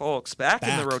DeGray, folks, back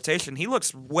in the Back. rotation. He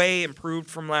looks way improved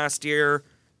from last year.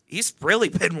 He's really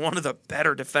been one of the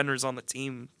better defenders on the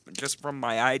team, just from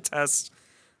my eye test.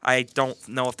 I don't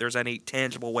know if there's any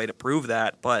tangible way to prove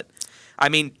that, but, I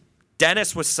mean,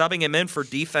 Dennis was subbing him in for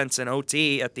defense in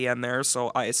OT at the end there,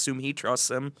 so I assume he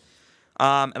trusts him.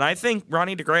 And I think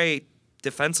Ronnie DeGray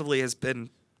defensively has been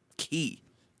key.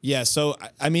 Yeah, so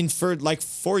I mean,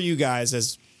 for you guys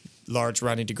as large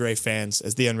Ronnie DeGray fans,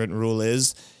 as the unwritten rule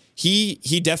is, he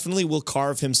definitely will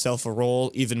carve himself a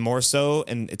role even more so,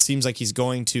 and it seems like he's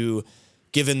going to,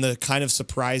 given the kind of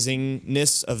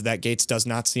surprisingness of that Gates does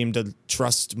not seem to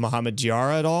trust Mohamed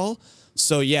Diarra at all.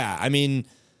 So yeah, I mean,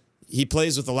 he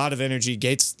plays with a lot of energy.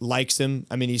 Gates likes him.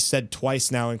 I mean, he said twice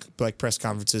now in like press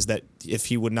conferences that if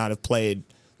he would not have played,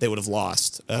 they would have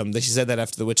lost. He said that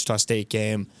after the Wichita State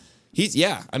game.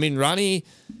 I mean, Ronnie,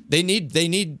 they need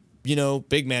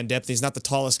big man depth. He's not the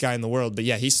tallest guy in the world, but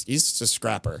yeah, he's a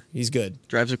scrapper. He's good.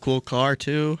 Drives a cool car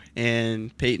too,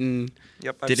 and Peyton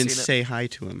I've didn't seen it. say hi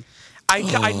to him.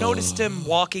 I noticed him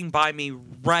walking by me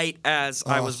right as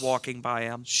I was walking by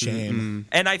him. Shame.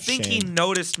 And I think he Shame.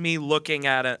 noticed me looking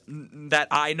at it, that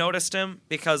I noticed him,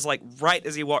 because like right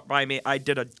as he walked by me, I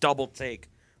did a double take,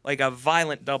 like a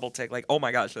violent double take, like, oh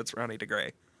my gosh, that's Ronnie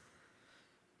DeGray.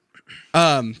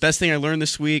 Best thing I learned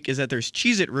this week is that there's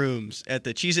Cheez-It rooms at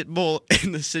the Cheez-It Bowl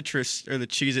and the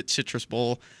Cheez-It Citrus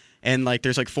Bowl. And like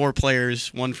there's like 4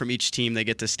 players, one from each team, they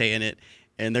get to stay in it,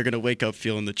 and they're gonna wake up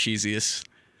feeling the cheesiest.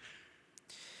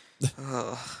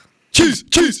 Cheese.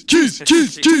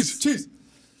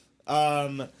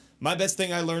 My best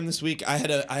thing I learned this week, I had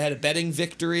a betting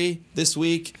victory this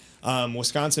week.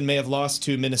 Wisconsin may have lost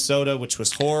to Minnesota, which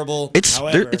was horrible.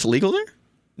 However, It's legal there?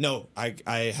 no,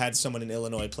 I had someone in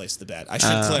Illinois place the bet. I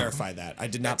should clarify that. I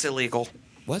did not. That's illegal.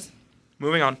 What?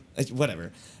 Moving on.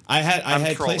 Whatever. I had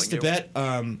trolling placed a you. bet.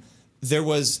 There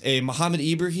was a Mohamed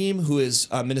Ibrahim, who is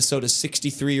Minnesota's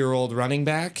 63-year-old running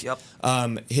back. Yep.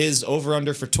 His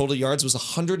over-under for total yards was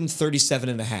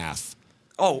 137.5.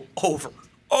 Oh,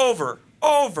 over.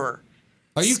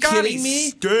 Are you Scotty kidding me?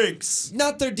 Stinks.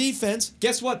 Not their defense.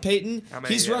 Guess what, Peyton? How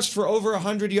many He's yards? rushed for over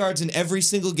 100 yards in every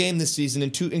single game this season,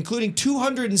 including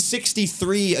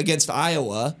 263 against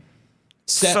Iowa.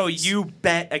 So you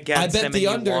bet against him and you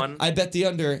won, I bet the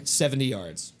under 70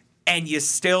 yards. and you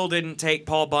still didn't take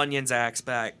Paul Bunyan's axe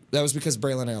back. That was because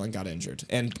Braylon Allen got injured,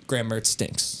 and Graham Mertz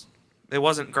stinks. It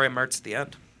wasn't Graham Mertz at the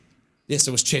end. Yes,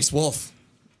 it was Chase Wolf.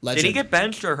 Legend. Did he get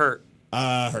benched or hurt?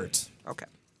 hurt? Okay.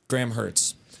 Graham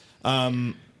Hurts.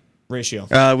 Ratio.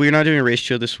 We're not doing a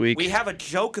ratio this week. We have a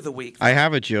joke of the week. I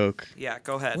have a joke. Yeah,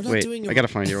 go ahead. We're not Wait, doing I gotta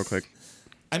find it real quick.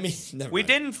 I mean, never We mind.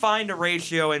 didn't find a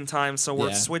ratio in time, so we're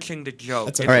Yeah. switching to joke.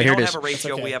 That's If okay. we Alright, here don't it have a is.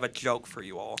 ratio, That's we okay. have a joke for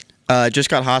you all. Just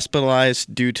got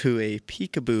hospitalized due to a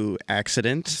peekaboo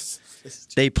accident.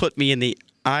 They put me in the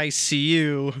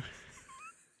ICU.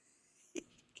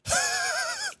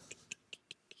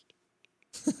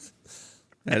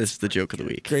 That is the joke of the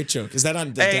week. Great joke. Is that on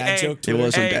the dad joke? It Twitter?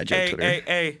 was on Dad Joke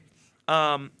Twitter.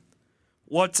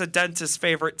 What's a dentist's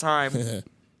favorite time?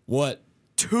 What?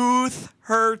 Tooth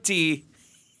hurty.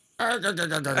 All All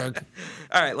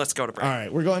right, let's go to break.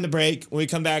 right, we're going to break. When we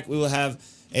come back, we will have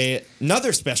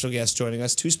another special guest joining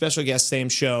us. 2 special guests, same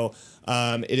show.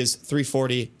 It is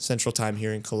 3:40 Central Time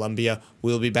here in Columbia.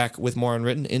 We'll be back with more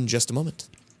Unwritten in just a moment.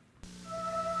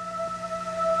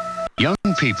 Young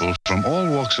people from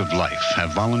all walks of life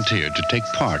have volunteered to take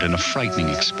part in a frightening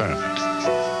experiment.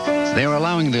 They are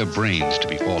allowing their brains to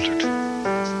be altered.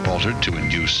 Altered to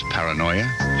induce paranoia,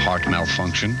 heart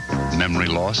malfunction, memory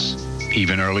loss,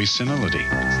 even early senility.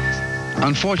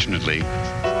 Unfortunately,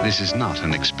 this is not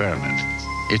an experiment.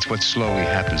 It's what slowly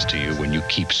happens to you when you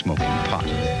keep smoking pot.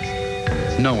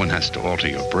 No one has to alter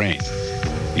your brain.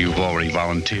 You've already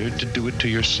volunteered to do it to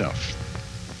yourself.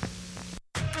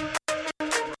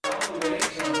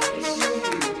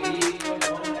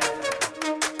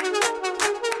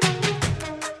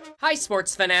 Hi,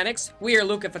 sports fanatics. We are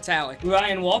Luca Fatalik,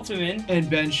 Ryan Walterman, and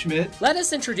Ben Schmidt. Let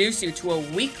us introduce you to a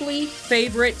weekly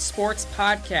favorite sports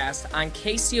podcast on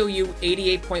KCOU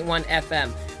 88.1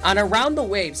 FM. On Around the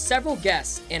Waves, several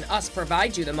guests and us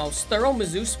provide you the most thorough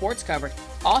Mizzou sports coverage.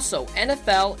 Also,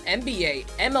 NFL, NBA,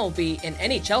 MLB, and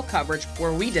NHL coverage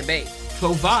where we debate.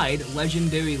 Provide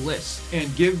legendary lists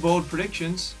and give bold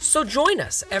predictions. So join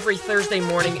us every Thursday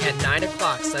morning at 9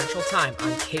 o'clock Central Time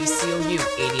on KCOU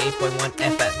 88.1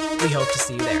 FM. We hope to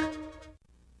see you there.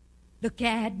 Look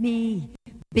at me,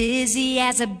 busy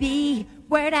as a bee.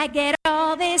 Where'd I get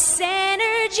all this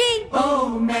energy?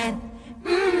 Oh, man,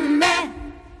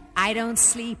 man. I don't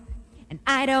sleep and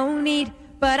I don't eat,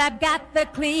 but I've got the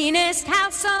cleanest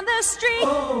house on the street.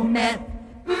 Oh, man,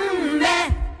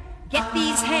 man. Get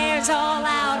these hairs all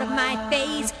out of my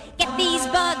face. Get these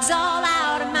bugs all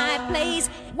out of my place.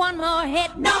 One more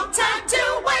hit, no time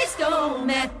to waste. Oh,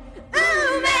 meth,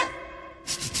 meth.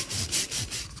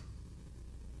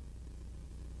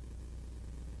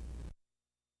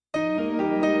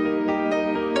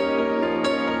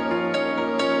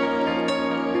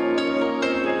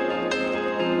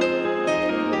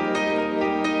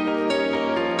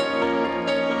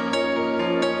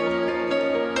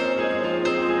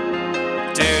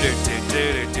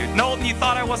 Knowlton, you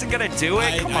thought I wasn't going to do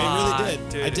it? Come on. I really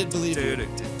did. I did believe you.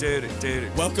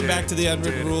 Welcome back to the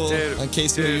Unwritten Rule on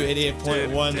KCOU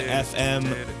 88.1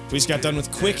 FM. We just got done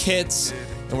with quick hits,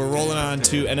 and we're rolling on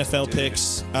to NFL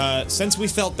picks. Since we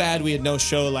felt bad we had no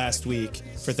show last week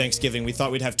for Thanksgiving, we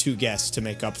thought we'd have two guests to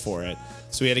make up for it.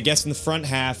 So we had a guest in the front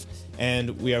half,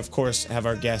 and we, of course, have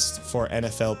our guest for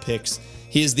NFL picks.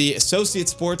 He is the associate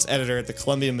sports editor at the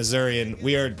Columbia Missourian.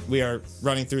 We are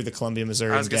running through the Columbia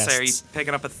Missourian I was going to say, are you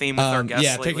picking up a theme with our guests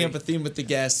lately? Picking up a theme with the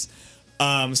guests.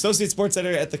 Associate sports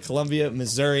editor at the Columbia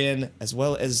Missourian, as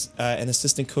well as an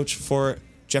assistant coach for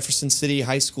Jefferson City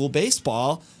High School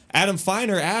baseball. Adam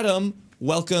Feiner. Adam,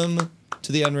 welcome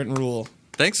to the Unwritten Rule.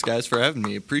 Thanks, guys, for having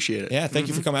me. Appreciate it. Yeah, thank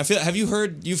you for coming. You've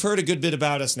heard a good bit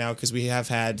about us now because we've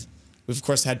of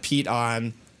course had Pete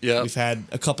on. Yeah. We've had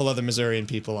a couple other Missourian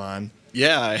people on.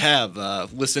 Yeah, I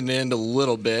have listened in a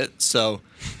little bit. So,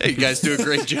 hey, you guys do a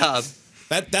great job.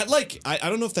 I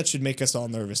don't know if that should make us all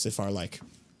nervous if our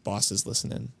bosses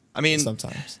listen in. I mean,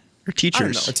 sometimes or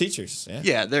teachers. Or teachers. Yeah.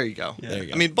 Yeah, there you go. Yeah. There you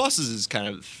go. I mean, bosses is kind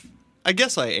of. I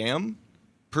guess I am,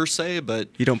 per se, but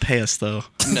you don't pay us though.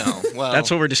 No, well,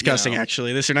 that's what we're discussing.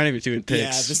 Actually, we're not even doing picks. Yeah,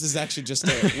 this is actually just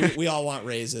we all want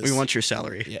raises. We want your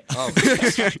salary. Yeah. Oh.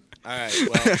 All right.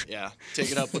 Well, yeah.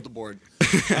 Take it up with the board.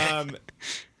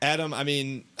 Adam, I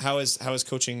mean, how is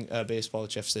coaching baseball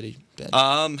at Jeff City been?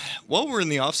 Well, we're in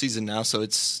the off season now, so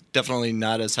it's definitely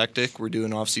not as hectic. We're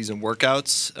doing off season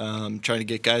workouts, trying to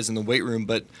get guys in the weight room,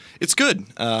 but it's good.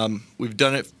 We've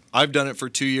done it. I've done it for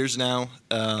 2 years now.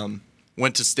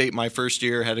 Went to state my first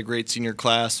year, had a great senior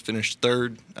class, finished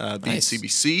third, beat Nice.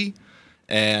 CBC,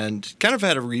 and kind of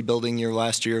had a rebuilding year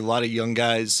last year. A lot of young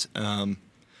guys.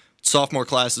 Sophomore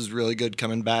class is really good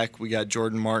coming back. We got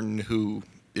Jordan Martin, who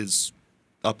is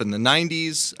up in the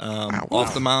 90s,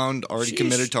 off the mound, already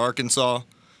committed to Arkansas.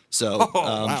 So,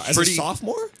 As a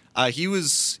sophomore?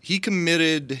 He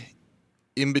committed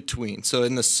in between. So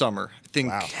in the summer, I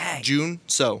think June.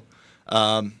 So,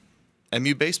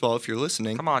 MU baseball, if you're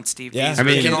listening. Come on, Steve. Yeah, I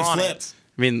mean, get on it.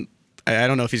 I mean, I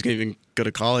don't know if he's going to even go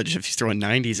to college if he's throwing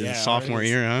 90s in his sophomore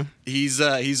year, huh? He's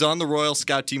on the Royal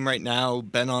Scout team right now.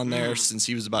 Been on there since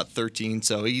he was about 13,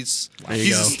 so he's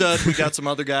a stud. We got some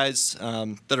other guys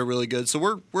that are really good,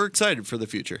 so we're excited for the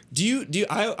future.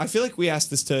 I feel like we asked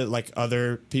this to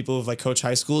other people who've coach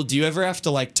high school. Do you ever have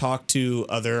to talk to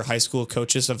other high school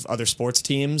coaches of other sports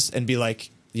teams and be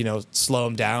slow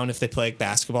them down if they play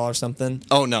basketball or something?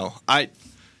 Oh no,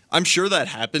 I'm sure that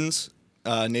happens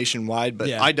nationwide, but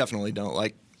I definitely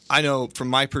don't. I know from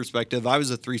my perspective, I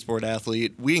was a 3-sport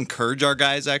athlete. We encourage our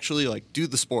guys actually do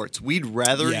the sports. We'd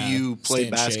rather you play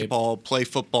basketball, play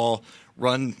football,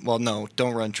 don't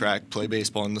run track, play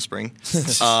baseball in the spring.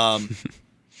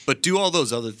 But do all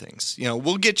those other things.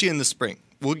 We'll get you in the spring.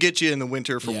 we'll get you in the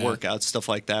winter for workouts, stuff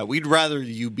like that. We'd rather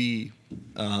you be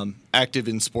active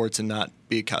in sports and not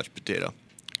be a couch potato.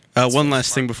 One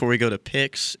last thing before we go to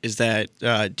picks is that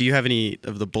do you have any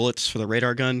of the bullets for the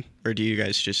radar gun, or do you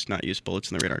guys just not use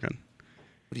bullets in the radar gun?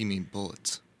 What do you mean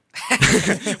bullets?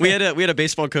 we had a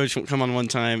baseball coach come on one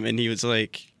time, and he was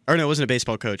like, or no, it wasn't a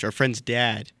baseball coach. Our friend's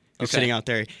dad was sitting out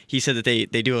there. He said that they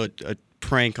do a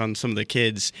prank on some of the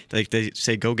kids. Like they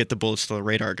say, go get the bullets to the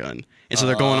radar gun, and so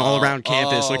they're going all around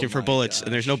campus looking for bullets,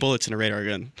 and there's no bullets in a radar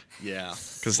gun. Yeah,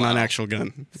 because it's not an actual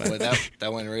gun. Boy,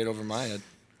 that went right over my head.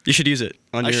 You should use it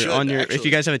on your. Actually. If you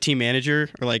guys have a team manager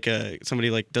or like somebody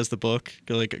like does the book,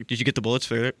 go like, did you get the bullets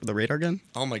for the radar gun?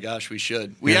 Oh my gosh, we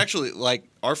should. We actually like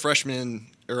our freshman,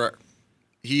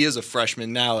 he is a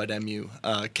freshman now at MU.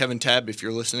 Kevin Tabb, if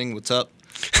you're listening, what's up?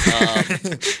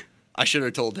 I should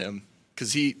have told him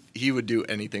because he would do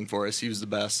anything for us. He was the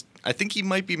best. I think he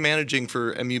might be managing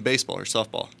for MU baseball or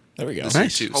softball. There we go.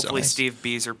 Nice. Too, Hopefully, Steve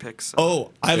Beazer picks. I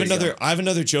have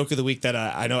another joke of the week that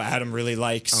I know Adam really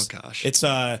likes. Oh gosh. It's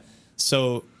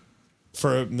so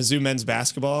for Mizzou men's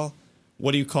basketball,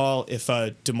 what do you call if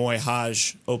Des Moines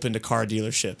Hodge opened a car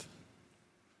dealership?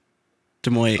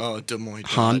 Des Moines. Oh, Des Moines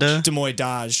Dodge. Honda. Des Moines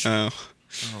Dodge. Oh.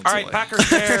 All right, Packers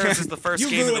Bears is the first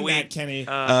game of the week. That, Kenny.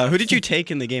 Who did you take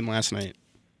in the game last night?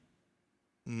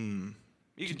 You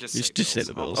can just say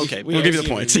the Bills. Okay, we'll give you the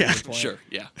points. Yeah, sure.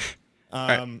 Yeah.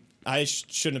 I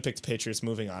shouldn't have picked the Patriots.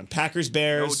 Moving on. Packers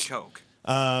Bears. No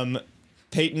joke.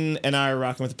 Peyton and I are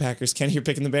rocking with the Packers. Kenny, you're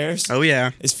picking the Bears. Oh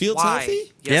yeah. Is Fields Why?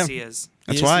 healthy? Yes, he is.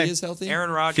 That's why. He is healthy.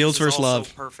 Aaron Rodgers Fields is versus also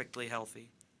Love. perfectly healthy.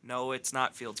 No, it's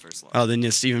not Fields versus Love. Oh, then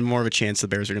it's even more of a chance the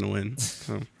Bears are going to win.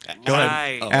 So. Go Why?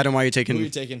 ahead, Adam. Why are you taking? Who are you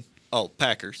taking? Oh,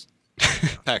 Packers.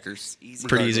 Packers. Easy.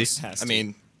 Pretty easy. I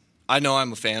mean, I know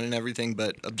I'm a fan and everything,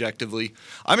 but objectively,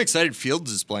 I'm excited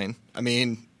Fields is playing. I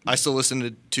mean, I still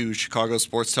listen to Chicago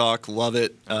Sports Talk. Love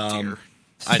it. I know.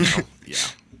 Yeah.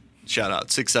 Shout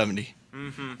out 670.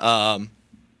 Mm-hmm.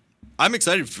 I'm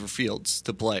excited for Fields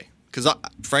to play because,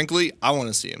 frankly, I want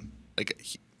to see him. Like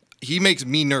he makes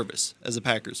me nervous as a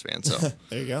Packers fan. So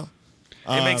there you go.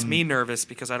 It makes me nervous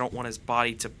because I don't want his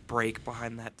body to break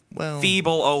behind that Well,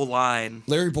 feeble O line.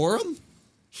 Larry Borum?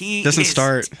 He doesn't is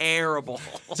start. Terrible.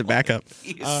 It's a backup.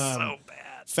 He is so bad.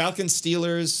 Falcons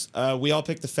Steelers. We all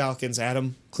picked the Falcons.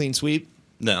 Adam, clean sweep.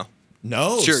 no,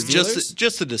 No. sure, Steelers?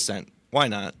 just a descent. Why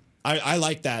not? I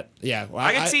like that. Yeah. Well,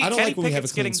 I can see I don't Kenny like when we have a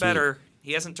Pickett's clean getting sweep. better.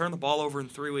 He hasn't turned the ball over in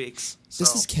 3 weeks. So.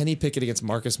 This is Kenny Pickett against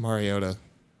Marcus Mariota.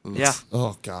 Yeah.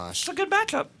 Oh gosh. It's a good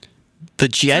matchup. The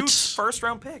 2 Jets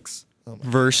first-round picks.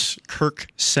 versus Kirk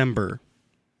Sember.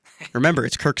 Remember,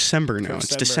 it's Kirk Sember now. It's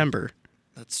Sember. December.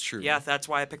 That's true. Yeah, that's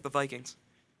why I picked the Vikings.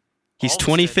 He's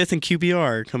Almost 25th in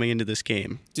QBR coming into this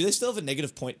game. Do they still have a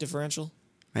negative point differential?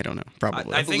 I don't know.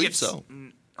 Probably. I think believe it's so.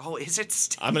 Oh, is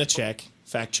it? I'm gonna check.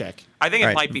 Fact check. I think it All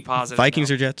right. might be positive. Vikings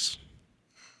now. or Jets?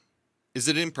 Is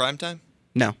it in prime time?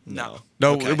 No. No.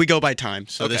 No, Okay. we go by time,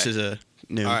 so this Okay. is a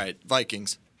noon. All right,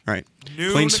 Vikings. All right.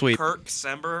 Noon, Clean sweep. Kirk,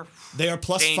 Sember. They are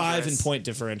plus 5 in Dangerous. point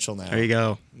differential now. There you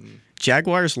go.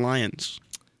 Jaguars, Lions.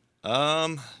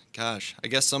 Gosh, I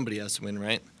guess somebody has to win,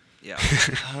 right? Yeah.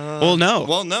 Well, no.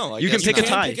 Well, no. I You can guess pick a not.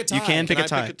 tie. pick a tie. You can pick Can a I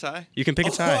tie. pick a tie? You can pick a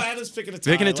Oh, tie. Adam's picking a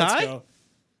tie. Picking a Let's tie? go.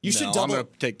 You should No, double. I'm gonna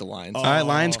take the Lions. Oh. All right,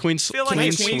 Lions, Queen, I feel like clean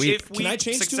if we, sweep. if we Can I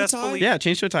change to a tie? successfully, Yeah,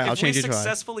 change to a tie. I'll change if it we to a tie.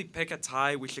 successfully pick a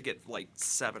tie, we should get like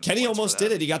 7 Kenny points for almost that.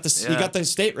 did it. He got the Yeah. he got the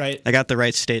state right. I got the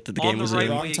right state that the On game the was right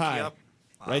in. Wrong week, tie. yep.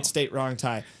 Right state, wrong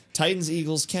tie. Titans,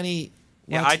 Eagles, Kenny.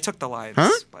 Yeah, what? I took the Lions,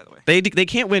 Huh? by the way. They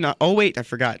can't win. Oh, wait, I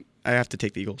forgot. I have to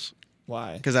take the Eagles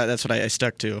Why? because that's what I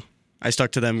stuck to. I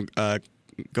stuck to them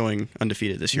going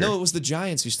undefeated this year. No, it was the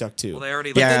Giants you stuck to. Well, they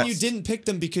already but Yeah. then you didn't pick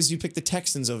them because you picked the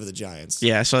Texans over the Giants.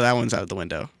 Yeah, so that one's out of the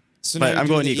window. So now But you're I'm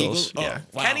doing going the Eagles. Oh, Yeah.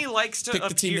 wow. Kenny likes to Pick the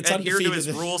team adhere, that's adhere to his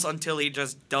undefeated. rules until he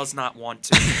just does not want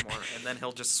to anymore, and then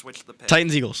he'll just switch the pick.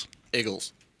 Titans, Eagles.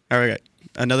 Eagles. All right,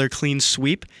 another clean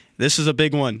sweep. This is a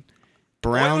big one.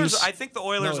 Browns. Oilers, I think the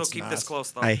Oilers No, will it's keep not. this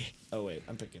close, though. Oh wait,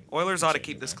 I'm picking. Oilers ought to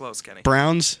keep this close, Kenny.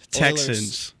 Browns,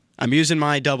 Texans. I'm using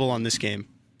my double on this game.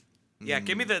 Yeah,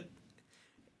 give me the.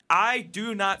 I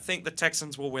do not think the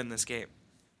Texans will win this game,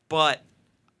 but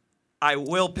I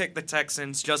will pick the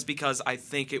Texans just because I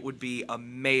think it would be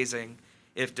amazing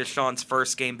if Deshaun's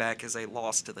first game back is a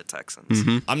loss to the Texans.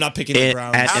 I'm not picking the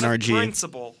Browns. At Out of NRG.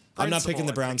 principle, I'm not picking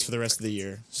the I Browns think for the rest of the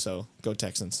year. So go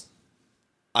Texans.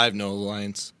 I have no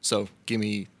Lions, so give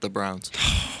me the Browns.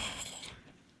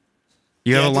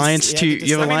 You have Yeah, alliance this- to yeah, you have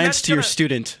this- I mean, alliance that's to your gonna-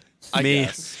 student. I Me.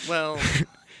 guess. Well,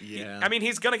 yeah. I mean,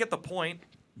 he's gonna get the point.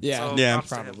 Yeah, So Yeah. props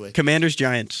to him. probably. Commanders,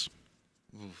 Giants.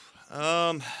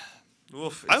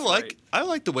 Oof, I it's like right. I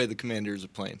like the way the Commanders are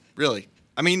playing. Really.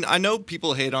 I mean, I know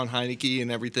people hate on Heineke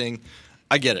and everything.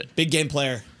 I get it. Big game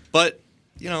player. But,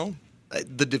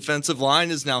 the defensive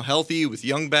line is now healthy with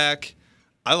Young back.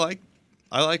 I like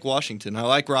Washington. I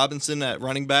like Robinson at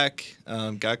running back.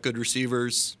 Got good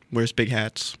receivers. Wears big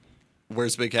hats.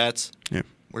 Yeah.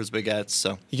 Wears big hats.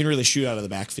 So he can really shoot out of the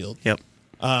backfield. Yep.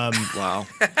 Wow.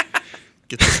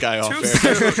 Get this guy off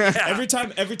there. Every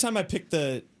time I pick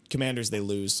the Commanders, they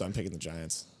lose, so I'm picking the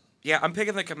Giants. Yeah, I'm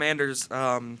picking the Commanders.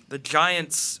 The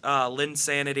Giants,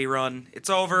 Linsanity run. It's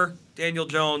over. Daniel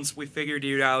Jones, we figured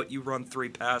you out. You run 3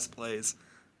 pass plays.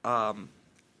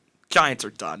 Giants are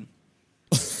done.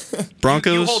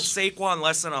 Broncos. You hold Saquon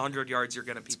less than 100 yards, you're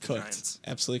going to beat the Giants.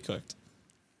 Absolutely cooked.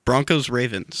 Broncos,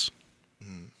 Ravens.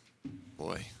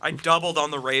 Boy. I doubled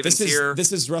on the Ravens here.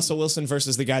 This is Russell Wilson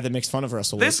versus the guy that makes fun of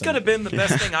Russell Wilson. This could have been the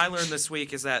best thing I learned this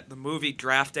week is that the movie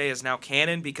Draft Day is now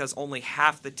canon because only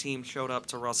half the team showed up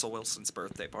to Russell Wilson's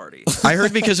birthday party. I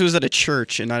heard because it was at a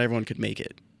church and not everyone could make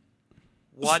it.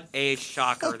 What a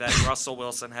shocker that Russell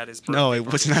Wilson had his birthday No,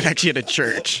 it was not actually at a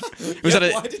church. It was at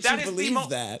a. Why did you believe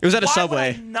that? It was at a Why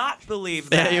Subway. would I not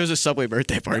believe that? It was a Subway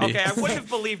birthday party. Okay, I wouldn't have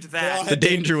believed that. The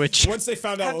Danger Witch. Once they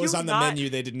found out what was on the menu,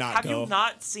 they did not go. Have you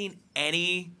not seen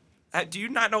any? Do you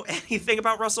not know anything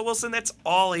about Russell Wilson? That's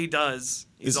all he does.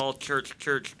 He's all church.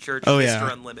 Oh Mr.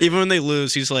 yeah. Unlimited. Even when they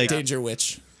lose, he's like Danger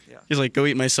Witch. Yeah. He's like, go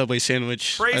eat my Subway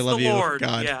sandwich. Praise I love the you, Lord.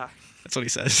 God. Yeah. That's what he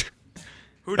says.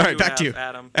 Who do All right, you back have, to you,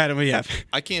 Adam? Adam, what do you have?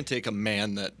 I can't take a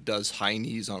man that does high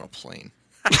knees on a plane.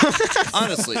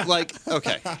 Honestly,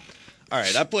 okay. All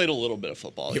right, I played a little bit of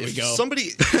football. Here we go.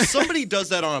 Somebody does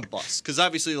that on a bus, because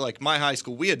obviously, my high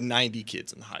school, we had 90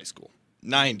 kids in the high school.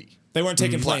 90. They weren't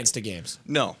taking planes to games.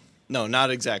 No,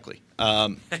 not exactly.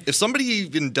 If somebody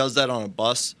even does that on a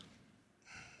bus,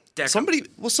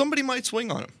 somebody might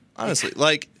swing on him. Honestly,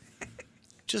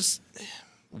 just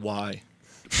why?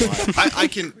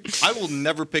 I will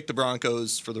never pick the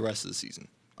Broncos for the rest of the season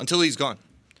until he's gone.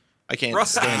 I can't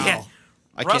stand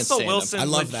him. Russell Wilson I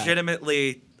love that.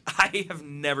 legitimately. I have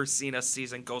never seen a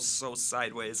season go so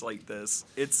sideways like this.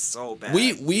 It's so bad.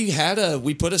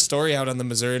 We put a story out on the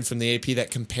Missourian from the AP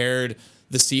that compared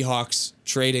the Seahawks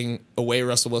trading away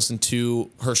Russell Wilson to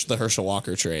the Herschel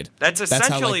Walker trade. That's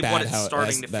essentially how, what it's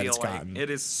starting to that feel it's like. gotten. It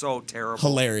is so terrible.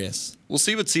 Hilarious. We'll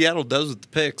see what Seattle does with the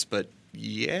picks, but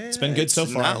yeah, it's been good so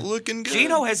far. Not looking good.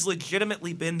 Geno has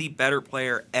legitimately been the better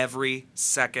player every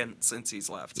second since he's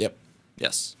left. Yep.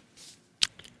 Yes.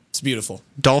 It's beautiful.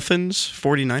 Dolphins,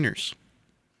 49ers.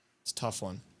 It's a tough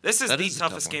one. This is the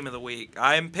toughest game of the week.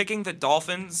 I'm picking the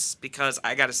Dolphins because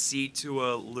I got to see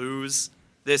Tua lose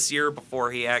this year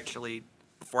before I actually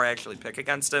pick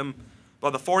against him.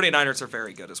 But the 49ers are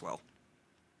very good as well.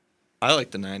 I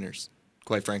like the Niners,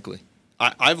 quite frankly.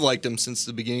 I've liked them since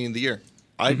the beginning of the year.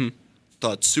 I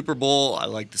thought Super Bowl. I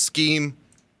like the scheme.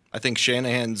 I think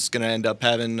Shanahan's going to end up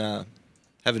having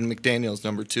McDaniels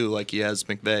number 2 like he has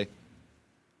McVay.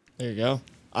 There you go.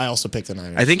 I also picked the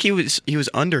Niners. I think he was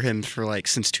under him for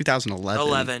since 2011.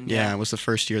 11, yeah. It was the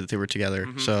first year that they were together.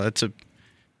 So it's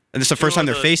the first time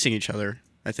they're facing each other.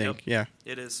 I think. Yep,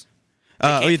 Yeah. it is.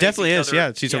 He definitely is.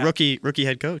 Yeah, he's a rookie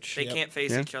head coach. They can't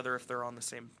face each other if they're on the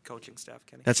same coaching staff,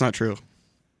 Kenny. That's not true.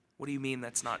 What do you mean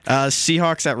that's not true?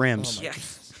 Seahawks at Rams. Yeah.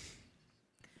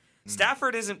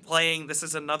 Stafford isn't playing. This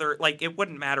is another, it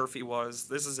wouldn't matter if he was.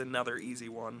 This is another easy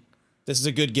one. This is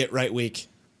a good get-right week.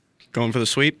 Going for the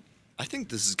sweep? I think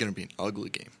this is going to be an ugly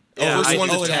game. Yeah, First one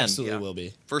to 10. It absolutely will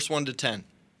be. First 1 to 10.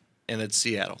 And it's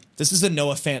Seattle. This is a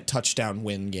Noah Fant touchdown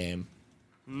win game.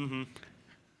 Mm-hmm.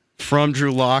 From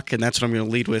Drew Lock, and that's what I'm going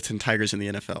to lead with in Tigers in the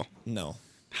NFL. No.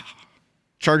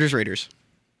 Chargers, Raiders.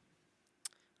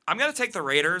 I'm going to take the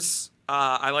Raiders.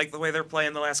 I like the way they're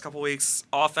playing the last couple weeks.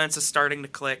 Offense is starting to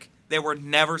click. They were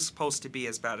never supposed to be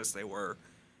as bad as they were.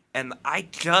 And I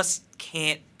just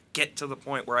can't get to the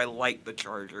point where I like the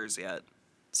Chargers yet.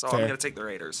 So Fair. I'm going to take the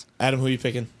Raiders. Adam, who are you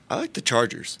picking? I like the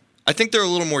Chargers. I think they're a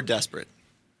little more desperate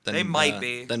than They might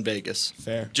be. than Vegas.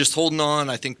 Fair. Just holding on.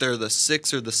 I think they're the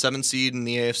 6 or the 7 seed in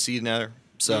the AFC now.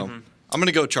 So I'm going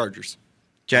to go Chargers.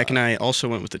 Jack and I also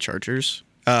went with the Chargers.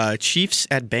 Chiefs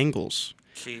at Bengals.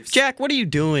 Chiefs. Jack, what are you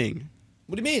doing?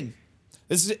 What do you mean?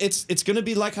 It's going to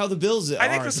be like how the Bills are. I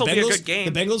think this will be a good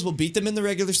game. The Bengals will beat them in the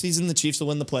regular season. The Chiefs will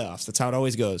win the playoffs. That's how it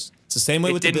always goes. It's the same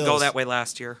way with the Bills. It didn't go that way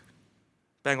last year.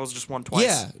 Bengals just won twice.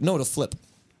 Yeah, no, it'll flip.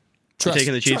 You're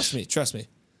taking the Chiefs? Trust me.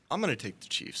 I'm going to take the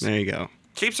Chiefs. There you go.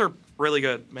 Chiefs are really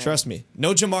good, man. Trust me.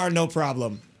 No Jamar, no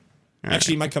problem.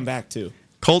 Actually, he might come back too.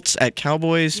 Colts at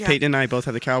Cowboys. Yeah. Peyton and I both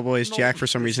have the Cowboys. No, Jack, for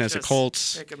some reason, has the just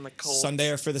Colts. picking the Colts. Sunday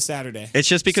or for the Saturday. It's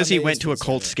just because Sunday he went is to for a the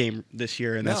Colts Saturday. game this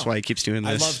year, and that's No. why he keeps doing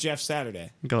I this. love Jeff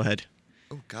Saturday. Go ahead.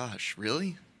 Oh, gosh.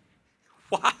 Really?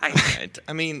 Why?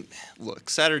 I mean, look,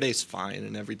 Saturday's fine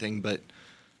and everything, but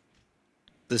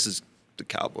this is the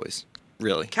Cowboys.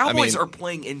 Really. Cowboys are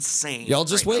playing insane. Y'all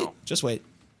just right wait. now. Just wait.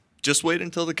 Just wait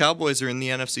until the Cowboys are in the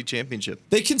NFC Championship.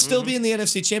 They can still be in the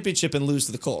NFC Championship and lose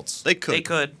to the Colts. They could. They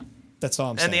could. That's all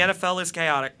I'm And saying. the NFL is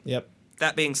chaotic. Yep.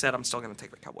 That being said, I'm still going to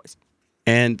take the Cowboys.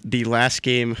 And the last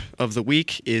game of the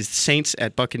week is Saints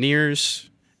at Buccaneers.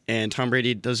 And Tom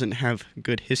Brady doesn't have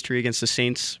good history against the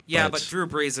Saints. Yeah, but Drew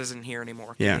Brees isn't here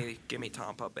anymore. Yeah. Give me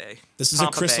Tampa Bay. This is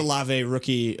Tampa a Chris Bay. Olave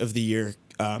Rookie of the Year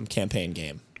campaign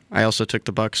game. I also took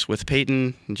the Bucs with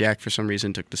Peyton. And Jack, for some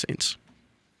reason, took the Saints.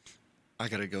 I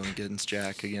got to go against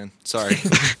Jack again. Sorry.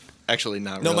 Actually,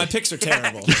 not really. No, my picks are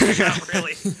terrible. Not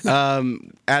really.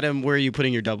 Adam, where are you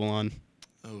putting your double on?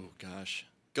 Oh, gosh.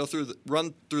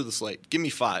 Run through the slate. Give me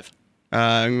 5.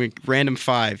 Random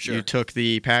 5. Sure. You took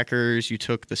the Packers. You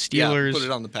took the Steelers. Yeah, put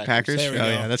it on the Packers. There we Oh, go.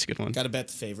 yeah, that's a good one. Got to bet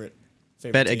the favorite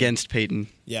Bet team. against Peyton.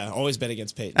 Yeah, always bet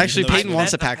against Peyton. Actually, Even though Peyton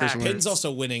wants the Packers to win. Peyton's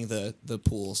also winning the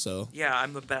pool, so. Yeah,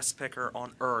 I'm the best picker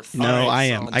on earth. No, All right, I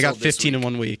so am. I got 15 in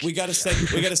 1 week. We got to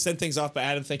send things off. But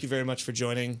Adam, thank you very much for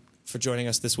joining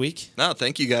us this week. No,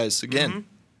 thank you guys again.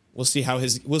 We'll see how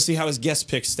his guest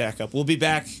picks stack up. We'll be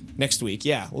back next week.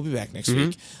 Yeah, we'll be back next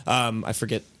week. I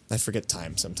forget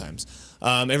time sometimes.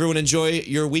 Everyone enjoy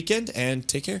your weekend and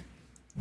take care.